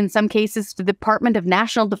allocated in some cases to the Department of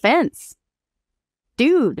National Defense.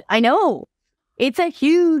 Dude, I know. It's a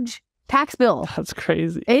huge tax bill. That's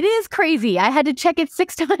crazy. It is crazy. I had to check it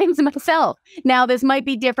 6 times myself. Now, this might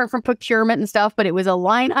be different from procurement and stuff, but it was a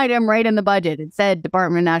line item right in the budget. It said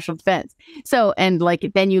Department of National Defense. So, and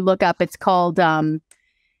like, then you look up, it's called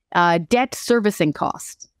debt servicing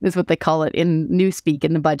cost is what they call it in newspeak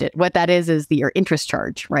in the budget. What that is your interest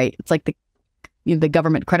charge, right? It's like the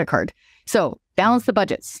government credit card. So balance the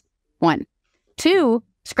budgets. 1. 2,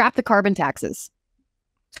 scrap the carbon taxes.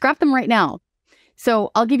 Scrap them right now.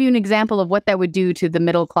 So I'll give you an example of what that would do to the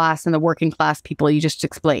middle class and the working class people you just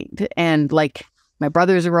explained. And like, my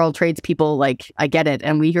brothers are all tradespeople, like, I get it.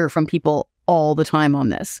 And we hear from people all the time on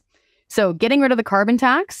this. So getting rid of the carbon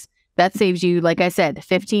tax, that saves you, like I said,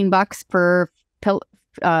 $15 per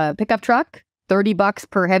pickup truck, $30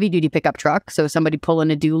 per heavy duty pickup truck. So somebody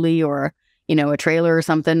pulling a dually or, a trailer or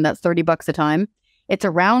something, that's $30 a time. It's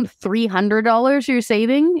around $300 you're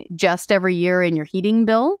saving just every year in your heating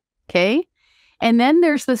bill. Okay. And then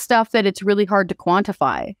there's the stuff that it's really hard to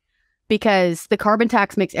quantify because the carbon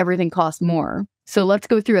tax makes everything cost more. So let's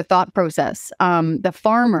go through a thought process. The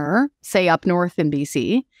farmer, say up north in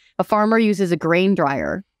BC, a farmer uses a grain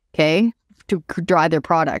dryer, okay, to dry their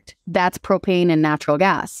product. That's propane and natural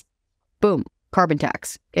gas. Boom, carbon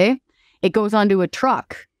tax, okay? It goes onto a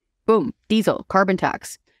truck. Boom, diesel, carbon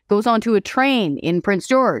tax. Goes onto a train in Prince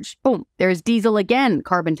George. Boom, there's diesel again,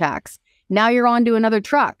 carbon tax. Now you're onto another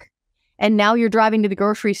truck. And now you're driving to the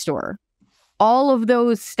grocery store. All of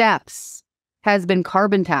those steps has been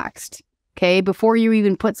carbon taxed, okay, before you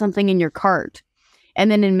even put something in your cart.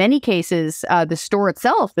 And then in many cases, the store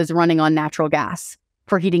itself is running on natural gas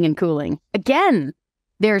for heating and cooling. Again,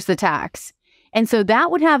 there's the tax. And so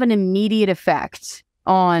that would have an immediate effect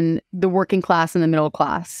on the working class and the middle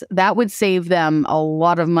class. That would save them a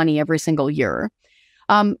lot of money every single year.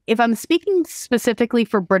 If I'm speaking specifically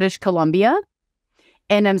for British Columbia,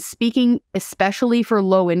 and I'm speaking especially for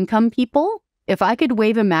low-income people, if I could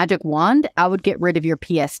wave a magic wand, I would get rid of your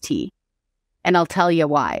PST. And I'll tell you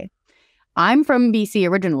why. I'm from BC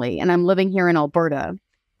originally, and I'm living here in Alberta.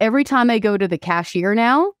 Every time I go to the cashier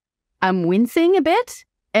now, I'm wincing a bit,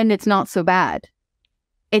 and it's not so bad.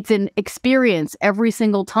 It's an experience every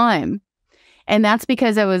single time. And that's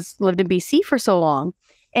because I lived in BC for so long.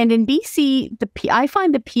 And in BC, I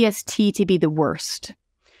find the PST to be the worst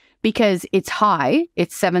because it's high.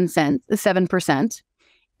 It's 7%.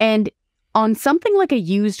 And on something like a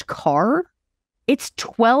used car, it's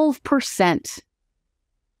 12%.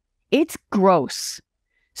 It's gross.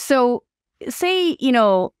 So say,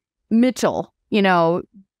 Mitchell,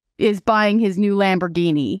 is buying his new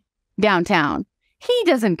Lamborghini downtown. He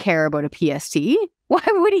doesn't care about a PST. Why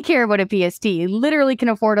would he care about a PST? He literally can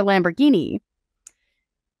afford a Lamborghini.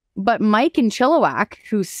 But Mike in Chilliwack,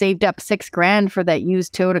 who saved up $6,000 for that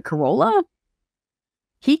used Toyota Corolla,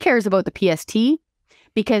 he cares about the PST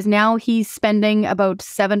because now he's spending about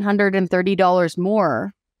 $730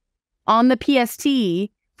 more on the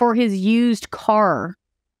PST for his used car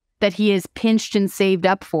that he has pinched and saved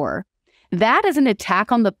up for. That is an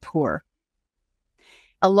attack on the poor.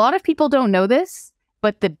 A lot of people don't know this,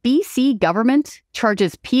 but the BC government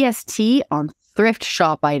charges PST on thrift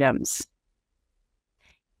shop items.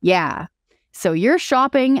 Yeah. So you're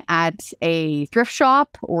shopping at a thrift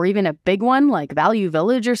shop or even a big one like Value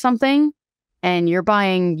Village or something, and you're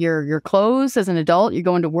buying your clothes as an adult. You're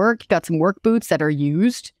going to work. You got some work boots that are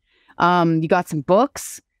used. You got some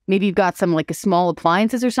books. Maybe you've got some like a small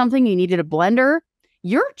appliances or something. You needed a blender.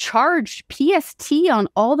 You're charged PST on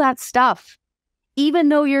all that stuff, even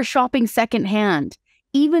though you're shopping secondhand,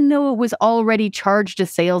 even though it was already charged a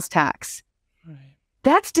sales tax. Right.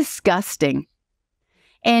 That's disgusting.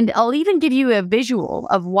 And I'll even give you a visual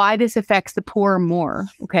of why this affects the poor more,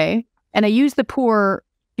 okay? And I use the poor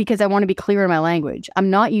because I want to be clear in my language. I'm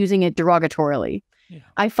not using it derogatorily. Yeah.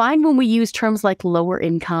 I find when we use terms like lower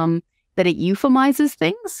income that it euphemizes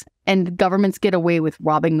things and governments get away with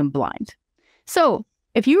robbing them blind. So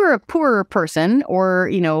if you are a poorer person or,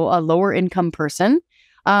 a lower income person,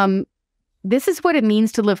 this is what it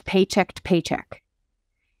means to live paycheck to paycheck.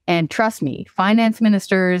 And trust me, finance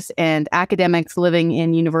ministers and academics living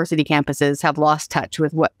in university campuses have lost touch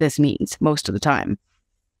with what this means most of the time.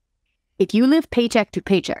 If you live paycheck to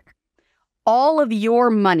paycheck, all of your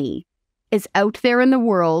money is out there in the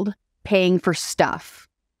world paying for stuff.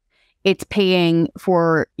 It's paying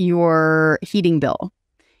for your heating bill.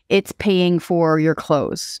 It's paying for your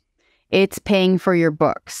clothes. It's paying for your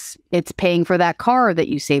books. It's paying for that car that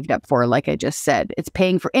you saved up for, like I just said. It's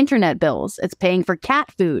paying for internet bills. It's paying for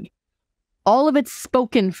cat food. All of it's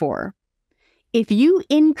spoken for. If you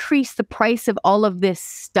increase the price of all of this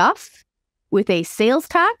stuff with a sales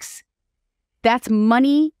tax, that's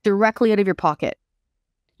money directly out of your pocket.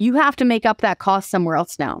 You have to make up that cost somewhere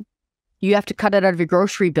else now. You have to cut it out of your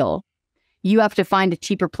grocery bill. You have to find a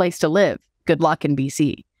cheaper place to live. Good luck in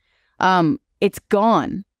BC. It's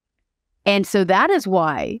gone. And so that is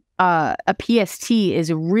why a PST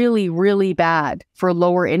is really, really bad for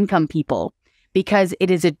lower income people because it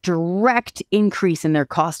is a direct increase in their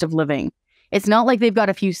cost of living. It's not like they've got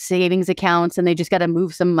a few savings accounts and they just got to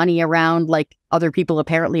move some money around like other people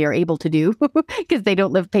apparently are able to do because they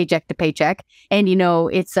don't live paycheck to paycheck. And,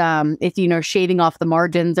 it's shaving off the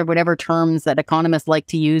margins or whatever terms that economists like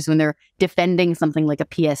to use when they're defending something like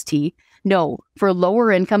a PST. No, for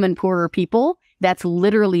lower income and poorer people, that's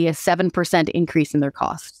literally a 7% increase in their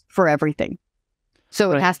costs for everything.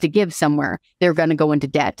 So It has to give somewhere. They're going to go into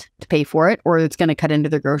debt to pay for it, or it's going to cut into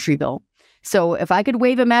their grocery bill. So if I could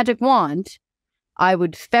wave a magic wand, I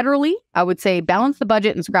would say balance the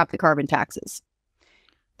budget and scrap the carbon taxes.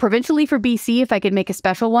 Provincially for BC, if I could make a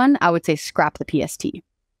special one, I would say scrap the PST.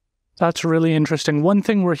 That's really interesting. One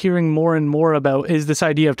thing we're hearing more and more about is this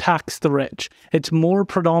idea of tax the rich. It's more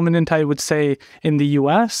predominant, I would say, in the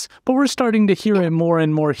US, but we're starting to hear it more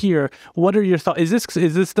and more here. What are your thoughts? Is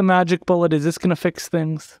this the magic bullet? Is this going to fix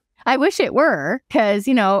things? I wish it were, because,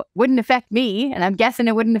 wouldn't affect me, and I'm guessing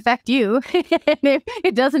it wouldn't affect you.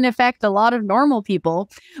 It doesn't affect a lot of normal people.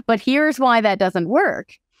 But here's why that doesn't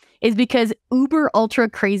work, is because uber ultra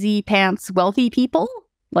crazy pants wealthy people,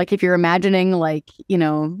 like if you're imagining I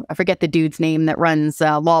forget the dude's name that runs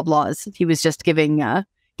Loblaws. He was just giving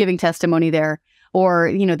testimony there.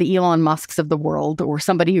 Or, the Elon Musks of the world, or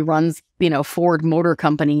somebody who runs, Ford Motor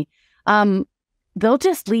Company. They'll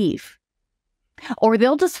just leave. Or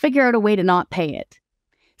they'll just figure out a way to not pay it.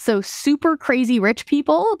 So super crazy rich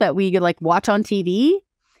people that we like watch on TV,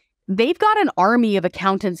 they've got an army of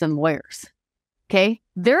accountants and lawyers. Okay.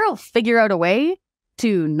 They'll figure out a way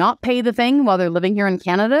to not pay the thing while they're living here in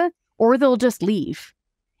Canada, or they'll just leave.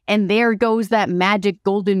 And there goes that magic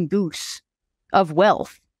golden goose of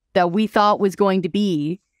wealth that we thought was going to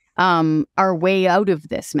be our way out of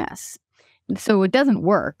this mess. So it doesn't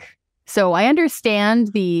work. So I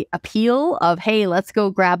understand the appeal of, hey, let's go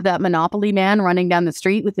grab that Monopoly man running down the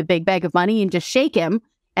street with a big bag of money and just shake him.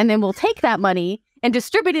 And then we'll take that money and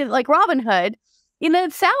distribute it like Robin Hood. You know,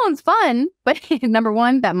 it sounds fun, but number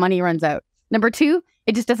one, that money runs out. Number two,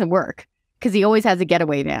 it just doesn't work because he always has a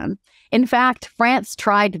getaway van. In fact, France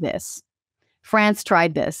tried this.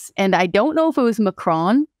 And I don't know if it was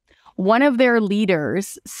Macron. One of their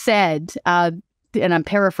leaders said, and I'm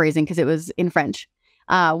paraphrasing because it was in French.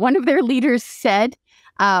 One of their leaders said,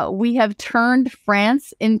 we have turned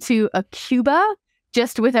France into a Cuba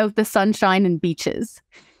just without the sunshine and beaches.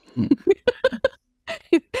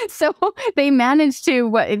 So they managed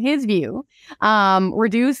to, in his view,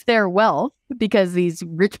 reduce their wealth because these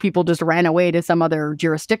rich people just ran away to some other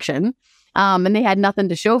jurisdiction and they had nothing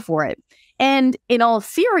to show for it. And in all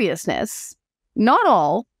seriousness, not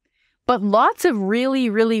all, but lots of really,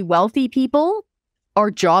 really wealthy people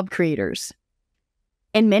are job creators.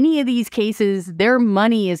 In many of these cases, their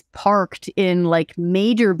money is parked in like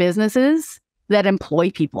major businesses that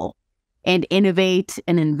employ people and innovate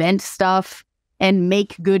and invent stuff and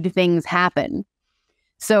make good things happen.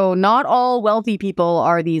 So not all wealthy people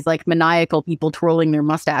are these like maniacal people twirling their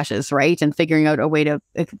mustaches, right? And figuring out a way to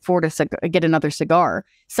afford get another cigar.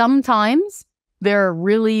 Sometimes they're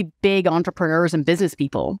really big entrepreneurs and business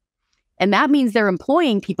people. And that means they're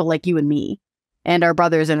employing people like you and me and our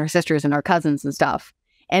brothers and our sisters and our cousins and stuff.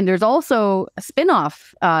 And there's also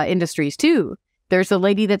spin-off industries too. There's the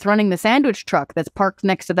lady that's running the sandwich truck that's parked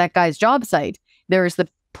next to that guy's job site. There's the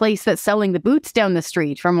place that's selling the boots down the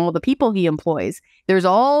street from all the people he employs. There's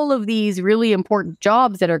all of these really important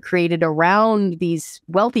jobs that are created around these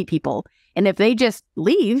wealthy people. And if they just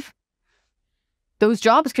leave, those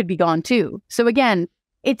jobs could be gone too. So again,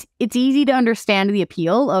 it's easy to understand the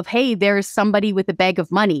appeal of, hey, there's somebody with a bag of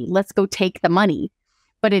money. Let's go take the money.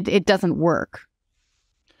 But it doesn't work.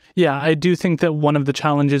 Yeah, I do think that one of the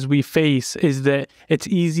challenges we face is that it's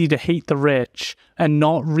easy to hate the rich and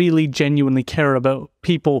not really genuinely care about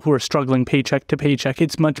people who are struggling paycheck to paycheck.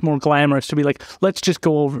 It's much more glamorous to be like, let's just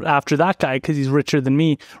go over after that guy because he's richer than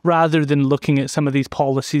me, rather than looking at some of these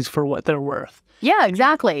policies for what they're worth. Yeah,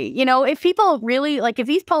 exactly. You know, if people really, like if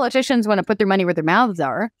these politicians want to put their money where their mouths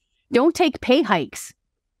are, don't take pay hikes.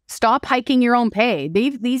 Stop hiking your own pay.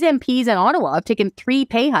 These MPs in Ottawa have taken 3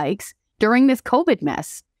 pay hikes during this COVID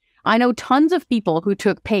mess. I know tons of people who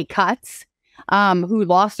took pay cuts, who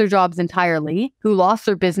lost their jobs entirely, who lost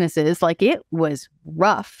their businesses. Like, it was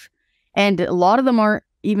rough. And a lot of them aren't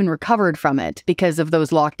even recovered from it because of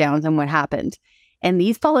those lockdowns and what happened. And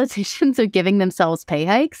these politicians are giving themselves pay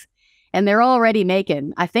hikes, and they're already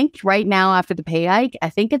making, I think right now after the pay hike,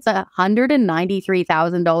 I think it's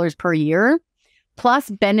 $193,000 per year,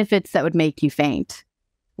 plus benefits that would make you faint.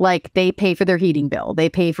 Like, they pay for their heating bill. They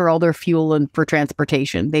pay for all their fuel and for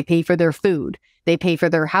transportation. They pay for their food. They pay for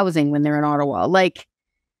their housing when they're in Ottawa. Like,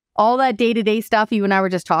 all that day-to-day stuff you and I were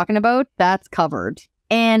just talking about, that's covered.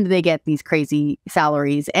 And they get these crazy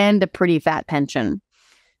salaries and a pretty fat pension.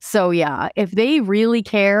 So yeah, if they really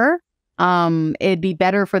care, it'd be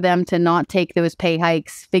better for them to not take those pay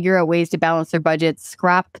hikes, figure out ways to balance their budgets,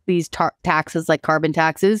 scrap these taxes like carbon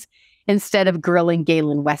taxes, instead of grilling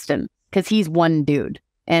Galen Weston, because he's one dude.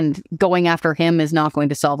 And going after him is not going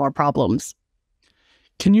to solve our problems.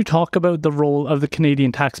 Can you talk about the role of the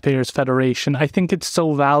Canadian Taxpayers Federation? I think it's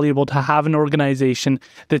so valuable to have an organization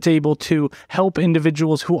that's able to help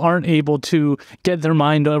individuals who aren't able to get their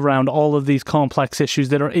mind around all of these complex issues,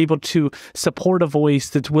 that are able to support a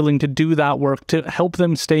voice that's willing to do that work to help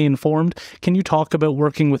them stay informed. Can you talk about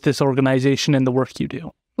working with this organization and the work you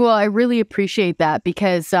do? Well, I really appreciate that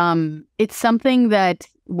because it's something that,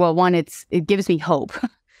 well, one, it gives me hope.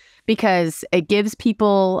 Because it gives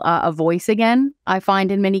people a voice again, I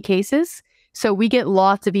find in many cases. So we get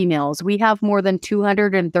lots of emails. We have more than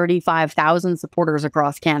 235,000 supporters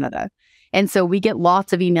across Canada. And so we get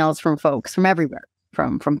lots of emails from folks from everywhere,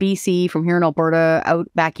 from BC, from here in Alberta, out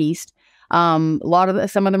back east. Some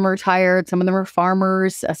of them are retired, some of them are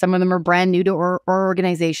farmers, some of them are brand new to our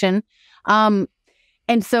organization. And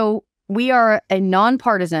so we are a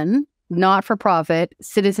nonpartisan, not-for-profit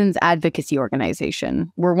citizens advocacy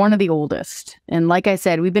organization. We're one of the oldest. And like I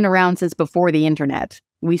said, we've been around since before the internet.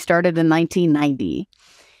 We started in 1990.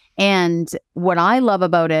 And what I love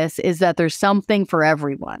about us is that there's something for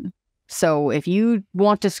everyone. So if you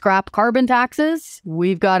want to scrap carbon taxes,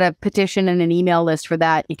 we've got a petition and an email list for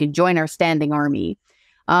that. You can join our standing army.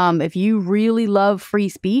 If you really love free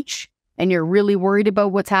speech and you're really worried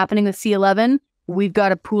about what's happening with C11, we've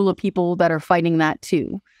got a pool of people that are fighting that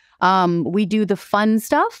too. We do the fun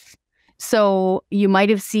stuff. So you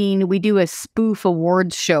might have seen, we do a spoof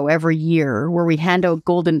awards show every year where we hand out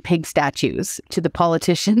golden pig statues to the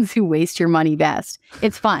politicians who waste your money best.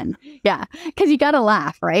 It's fun. Yeah. Because you got to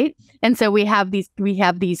laugh, right? And so we have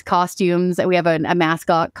these costumes. We have a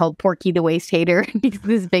mascot called Porky the Waste Hater. He's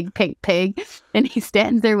this big pink pig and he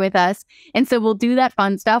stands there with us. And so we'll do that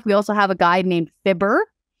fun stuff. We also have a guy named Fibber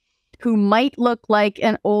who might look like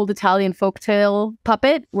an old Italian folktale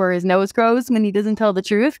puppet where his nose grows when he doesn't tell the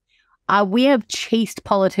truth. We have chased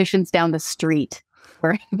politicians down the street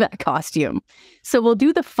wearing that costume. So we'll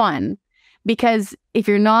do the fun because if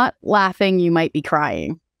you're not laughing, you might be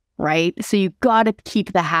crying, right? So you got to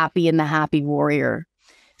keep the happy in the happy warrior.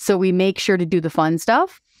 So we make sure to do the fun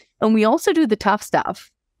stuff. And we also do the tough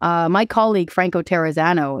stuff. My colleague, Franco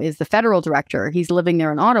Terrazzano, is the federal director. He's living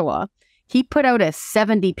there in Ottawa. He put out a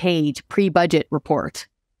 70-page pre-budget report,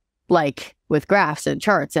 like with graphs and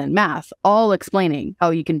charts and math, all explaining how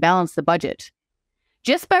you can balance the budget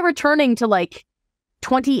just by returning to like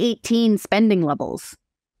 2018 spending levels.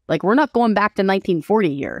 Like we're not going back to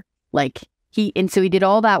 1940 here. So he did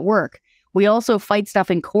all that work. We also fight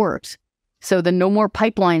stuff in court. So the No More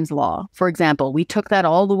Pipelines law, for example, we took that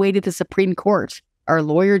all the way to the Supreme Court. Our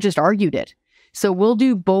lawyer just argued it. So we'll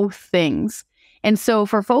do both things. And so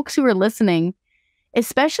for folks who are listening,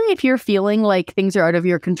 especially if you're feeling like things are out of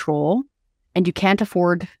your control and you can't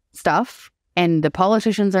afford stuff and the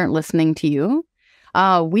politicians aren't listening to you,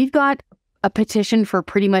 we've got a petition for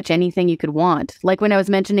pretty much anything you could want. Like when I was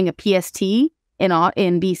mentioning a PST in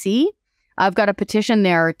BC, I've got a petition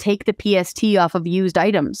there, take the PST off of used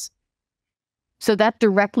items. So that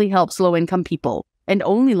directly helps low-income people and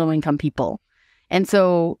only low-income people. And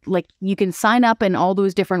so like you can sign up in all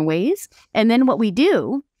those different ways. And then what we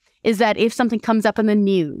do is that if something comes up in the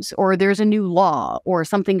news or there's a new law or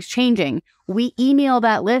something's changing, we email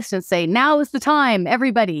that list and say, now is the time,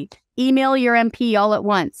 everybody. Email your MP all at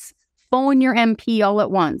once. Phone your MP all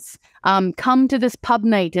at once. Come to this pub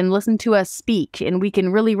night and listen to us speak, and we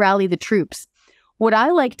can really rally the troops. What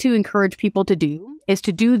I like to encourage people to do is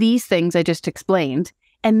to do these things I just explained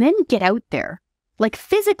and then get out there. Like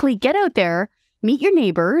physically get out there, meet your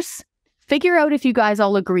neighbors, figure out if you guys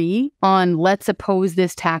all agree on let's oppose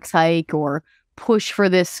this tax hike or push for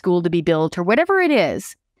this school to be built or whatever it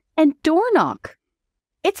is, and door knock.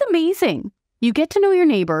 It's amazing. You get to know your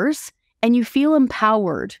neighbors and you feel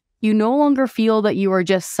empowered. You no longer feel that you are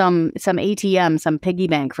just some ATM, some piggy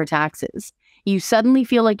bank for taxes. You suddenly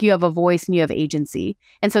feel like you have a voice and you have agency.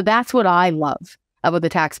 And so that's what I love about the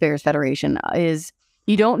Taxpayers Federation is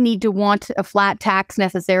you don't need to want a flat tax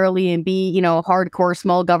necessarily and be, hardcore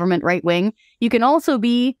small government right wing. You can also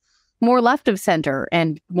be more left of center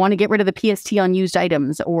and want to get rid of the PST on used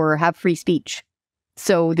items or have free speech.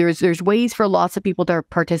 So there's ways for lots of people to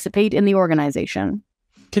participate in the organization.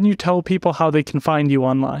 Can you tell people how they can find you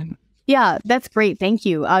online? Yeah, that's great. Thank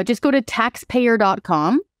you. Just go to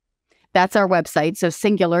taxpayer.com. That's our website. So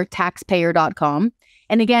singular, taxpayer.com.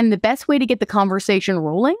 And again, the best way to get the conversation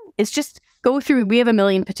rolling is just go through. We have 1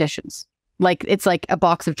 million petitions. It's like a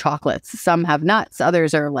box of chocolates. Some have nuts.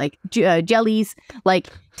 Others are like jellies.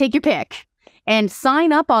 Take your pick and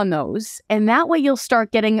sign up on those. And that way you'll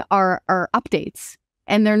start getting our updates.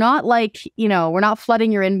 And they're not we're not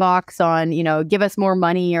flooding your inbox on, give us more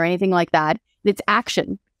money or anything like that. It's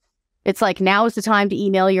action. It's like, now is the time to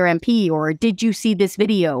email your MP or did you see this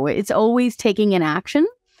video? It's always taking an action.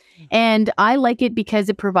 And I like it because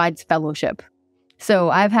it provides fellowship. So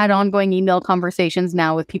I've had ongoing email conversations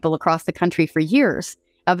now with people across the country for years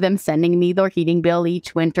of them sending me their heating bill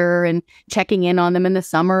each winter and checking in on them in the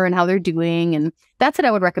summer and how they're doing. And that's what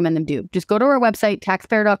I would recommend them do. Just go to our website,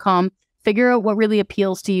 taxpayer.com, figure out what really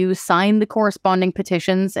appeals to you, sign the corresponding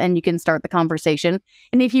petitions, and you can start the conversation.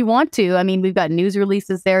 And if you want to, we've got news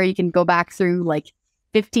releases there. You can go back through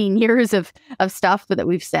 15 years of stuff that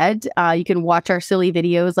we've said. You can watch our silly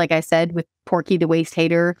videos, like I said, with Porky the Waste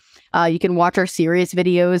Hater. You can watch our serious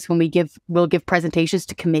videos when we'll give presentations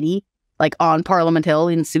to committee, like on Parliament Hill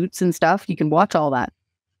in suits and stuff. You can watch all that.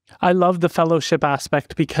 I love the fellowship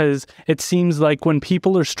aspect because it seems like when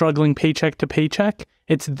people are struggling paycheck to paycheck,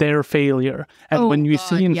 it's their failure. And when you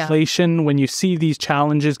see inflation, when you see these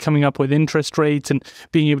challenges coming up with interest rates and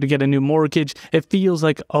being able to get a new mortgage, it feels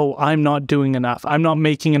like, oh, I'm not doing enough. I'm not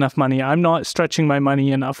making enough money. I'm not stretching my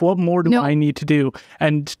money enough. What more do I need to do?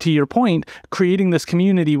 And to your point, creating this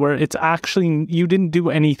community where it's actually, you didn't do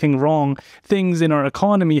anything wrong. Things in our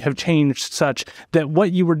economy have changed such that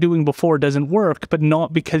what you were doing before doesn't work, but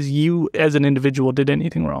not because you as an individual did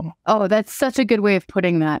anything wrong. Oh, that's such a good way of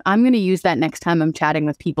putting that. I'm going to use that next time I'm chatting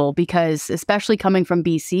with people, because especially coming from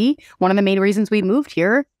BC, one of the main reasons we moved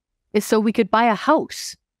here is so we could buy a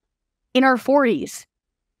house in our 40s.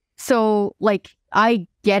 So like, I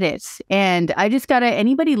get it. And I just gotta,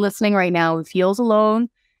 anybody listening right now who feels alone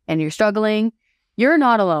and you're struggling, you're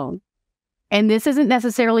not alone. And this isn't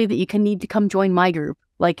necessarily that you can need to come join my group.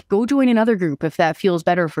 Like, go join another group if that feels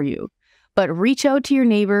better for you. But reach out to your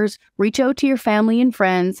neighbors, reach out to your family and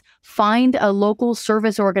friends, find a local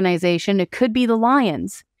service organization. It could be the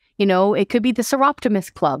Lions, you know, it could be the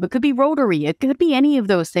Seroptimus Club, it could be Rotary, it could be any of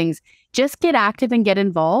those things. Just get active and get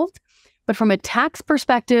involved. But from a tax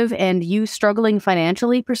perspective and you struggling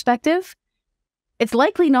financially perspective, it's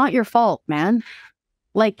likely not your fault, man.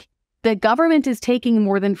 Like, the government is taking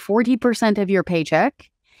more than 40% of your paycheck.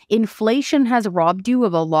 Inflation has robbed you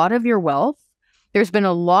of a lot of your wealth. There's been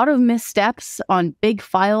a lot of missteps on big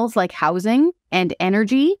files like housing and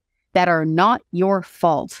energy that are not your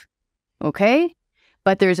fault. Okay?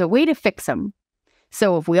 But there's a way to fix them.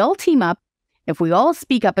 So if we all team up, if we all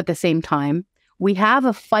speak up at the same time, we have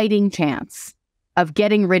a fighting chance of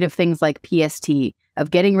getting rid of things like PST, of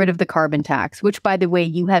getting rid of the carbon tax, which, by the way,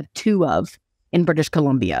 you have 2 of in British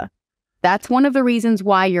Columbia. That's one of the reasons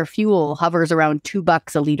why your fuel hovers around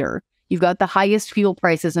 $2 a liter. You've got the highest fuel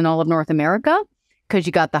prices in all of North America because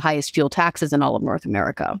you got the highest fuel taxes in all of North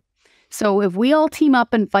America. So if we all team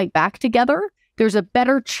up and fight back together, there's a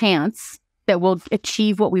better chance that we'll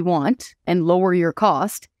achieve what we want and lower your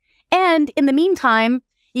cost. And in the meantime,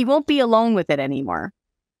 you won't be alone with it anymore.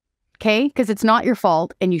 Okay? Because it's not your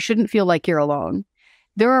fault and you shouldn't feel like you're alone.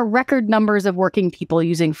 There are record numbers of working people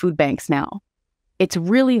using food banks now. It's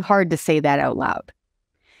really hard to say that out loud.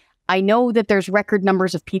 I know that there's record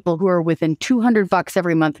numbers of people who are within $200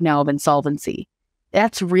 every month now of insolvency.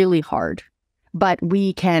 That's really hard, but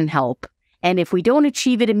we can help. And if we don't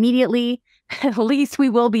achieve it immediately, at least we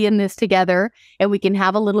will be in this together and we can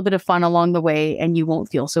have a little bit of fun along the way and you won't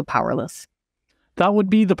feel so powerless. That would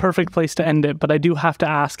be the perfect place to end it, but I do have to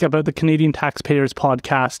ask about the Canadian Taxpayers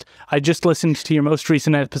podcast. I just listened to your most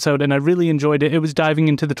recent episode and I really enjoyed it. It was diving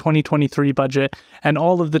into the 2023 budget and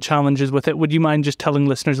all of the challenges with it. Would you mind just telling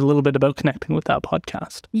listeners a little bit about connecting with that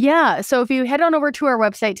podcast? Yeah, so if you head on over to our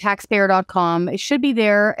website, taxpayer.com, it should be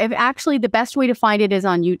there. Actually, the best way to find it is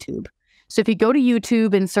on YouTube. So if you go to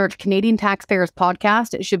YouTube and search Canadian Taxpayers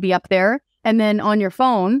podcast, it should be up there. And then on your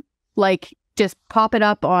phone, like, just pop it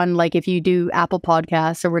up on, like, if you do Apple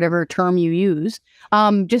Podcasts or whatever term you use,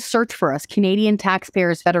 just search for us, Canadian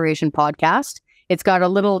Taxpayers Federation Podcast. It's got a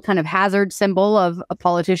little kind of hazard symbol of a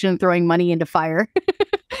politician throwing money into fire.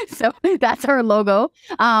 So that's our logo.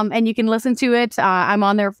 And you can listen to it. I'm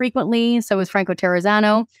on there frequently. So is Franco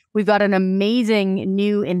Terrazzano. We've got an amazing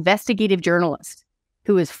new investigative journalist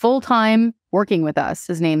who is full-time working with us.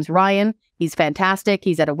 His name's Ryan. He's fantastic.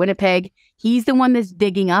 He's out of Winnipeg. He's the one that's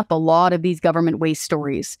digging up a lot of these government waste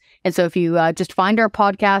stories. And so if you just find our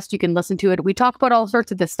podcast, you can listen to it. We talk about all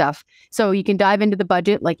sorts of this stuff. So you can dive into the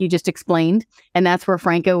budget like you just explained. And that's where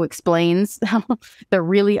Franco explains the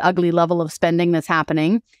really ugly level of spending that's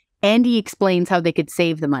happening. And he explains how they could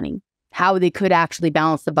save the money, how they could actually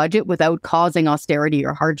balance the budget without causing austerity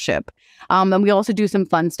or hardship. And we also do some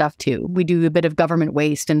fun stuff too. We do a bit of government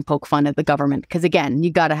waste and poke fun at the government because, again, you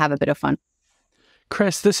got to have a bit of fun.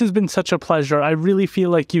 Kris, this has been such a pleasure. I really feel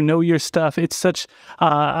like you know your stuff. It's such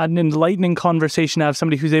an enlightening conversation to have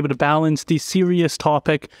somebody who's able to balance the serious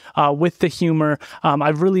topic with the humor.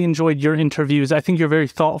 I've really enjoyed your interviews. I think you're a very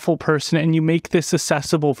thoughtful person and you make this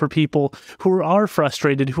accessible for people who are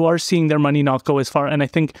frustrated, who are seeing their money not go as far. And I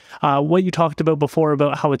think what you talked about before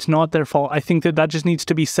about how it's not their fault, I think that just needs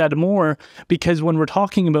to be said more because when we're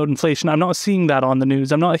talking about inflation, I'm not seeing that on the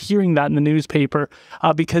news. I'm not hearing that in the newspaper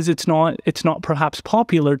because it's not perhaps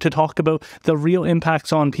popular to talk about the real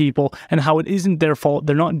impacts on people and how it isn't their fault.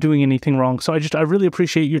 They're not doing anything wrong. So I really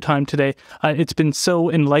appreciate your time today. It's been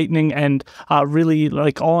so enlightening and really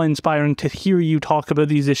like awe-inspiring to hear you talk about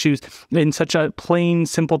these issues in such a plain,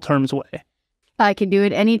 simple terms way. I can do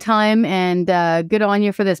it anytime, and good on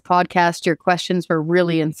you for this podcast. Your questions were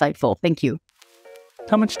really insightful. Thank you.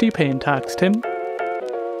 How much do you pay in tax, Tim?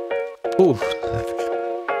 Ooh.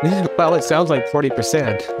 Well, it sounds like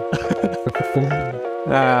 40%.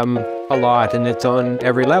 a lot, and it's on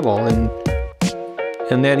every level. And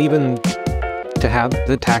then even to have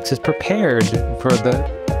the taxes prepared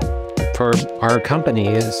for our company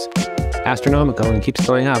is astronomical and keeps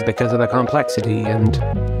going up because of the complexity. And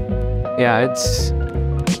yeah,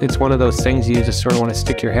 it's one of those things you just sort of want to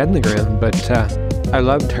stick your head in the ground. But I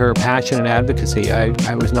loved her passion and advocacy.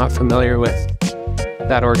 I was not familiar with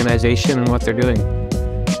that organization and what they're doing.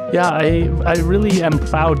 Yeah, I really am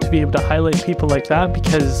proud to be able to highlight people like that,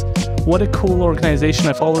 because what a cool organization.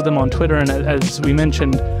 I follow them on Twitter, and as we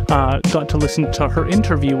mentioned, got to listen to her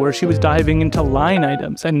interview where she was diving into line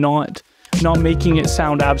items and not making it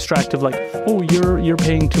sound abstract of like, oh, you're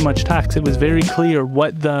paying too much tax. It was very clear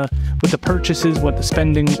what the purchases, what the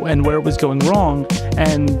spending, and where it was going wrong.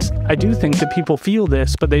 And I do think that people feel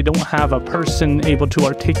this, but they don't have a person able to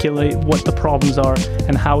articulate what the problems are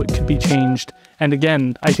and how it could be changed. And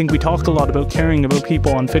again, I think we talk a lot about caring about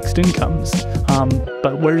people on fixed incomes,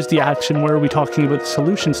 but where's the action? Where are we talking about the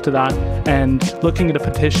solutions to that? And looking at a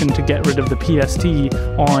petition to get rid of the PST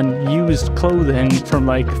on used clothing from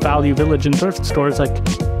like Value Village and thrift stores, like,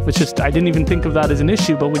 it's just, I didn't even think of that as an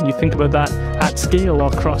issue, but when you think about that at scale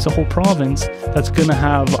across a whole province, that's going to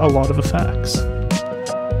have a lot of effects.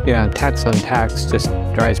 Yeah, tax on tax just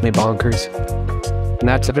drives me bonkers. And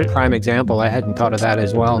that's a prime example. I hadn't thought of that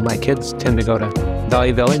as well. My kids tend to go to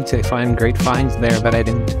Value Village. They find great finds there, but I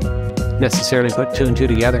didn't necessarily put two and two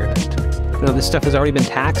together. But, this stuff has already been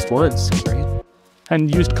taxed once, right? And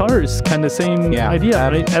used cars, kind of same idea,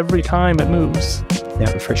 right? Every time it moves.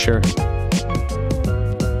 Yeah, for sure.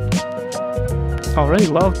 All right,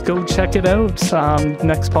 well, go check it out.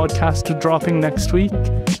 Next podcast dropping next week.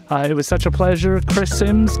 It was such a pleasure. Kris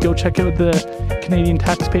Sims, go check out the Canadian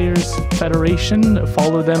Taxpayers Federation.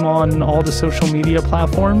 Follow them on all the social media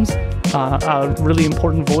platforms. A really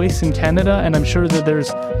important voice in Canada, and I'm sure that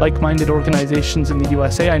there's like-minded organizations in the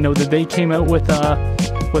USA. I know that they came out with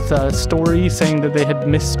a story saying that they had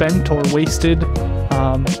misspent or wasted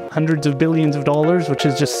hundreds of billions of dollars, which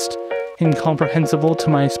is just incomprehensible to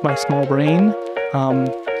my small brain.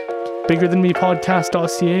 Bigger Than Me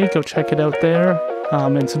podcast.ca, go check it out there,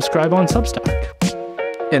 and subscribe on Substack.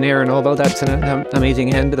 And Aaron, although that's an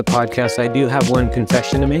amazing end to the podcast, I do have one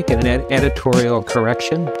confession to make and an editorial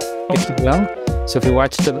correction, if you will. So if you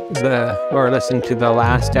watched or listened to the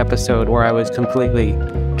last episode where I was completely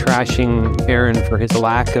trashing Aaron for his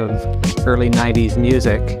lack of early 90s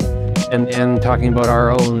music, and talking about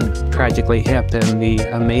our own Tragically Hip and the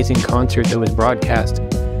amazing concert that was broadcast,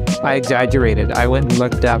 I exaggerated. I went and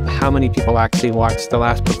looked up how many people actually watched the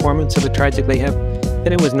last performance of the Tragically Hip, and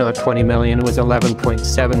it was not 20 million, it was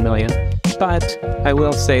 11.7 million. But I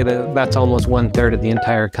will say that that's almost 1/3 of the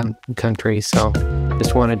entire country, so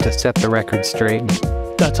just wanted to set the record straight.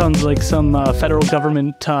 That sounds like some federal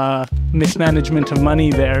government mismanagement of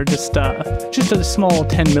money there, just a small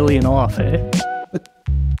 10 million off, eh?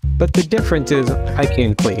 But the difference is I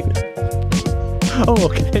came clean. Oh,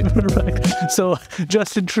 okay, perfect. So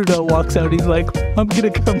Justin Trudeau walks out, he's like, I'm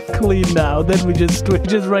gonna come clean now. Then we just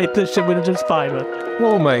write this shit, we're just fine with it.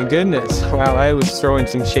 Oh my goodness. Wow, I was throwing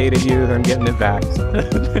some shade at you and I'm getting it back.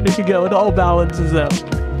 There you go, it all balances out.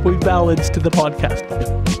 We balanced the podcast.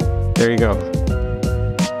 There you go.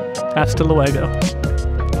 Hasta luego.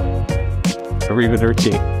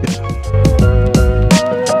 Arrivederci.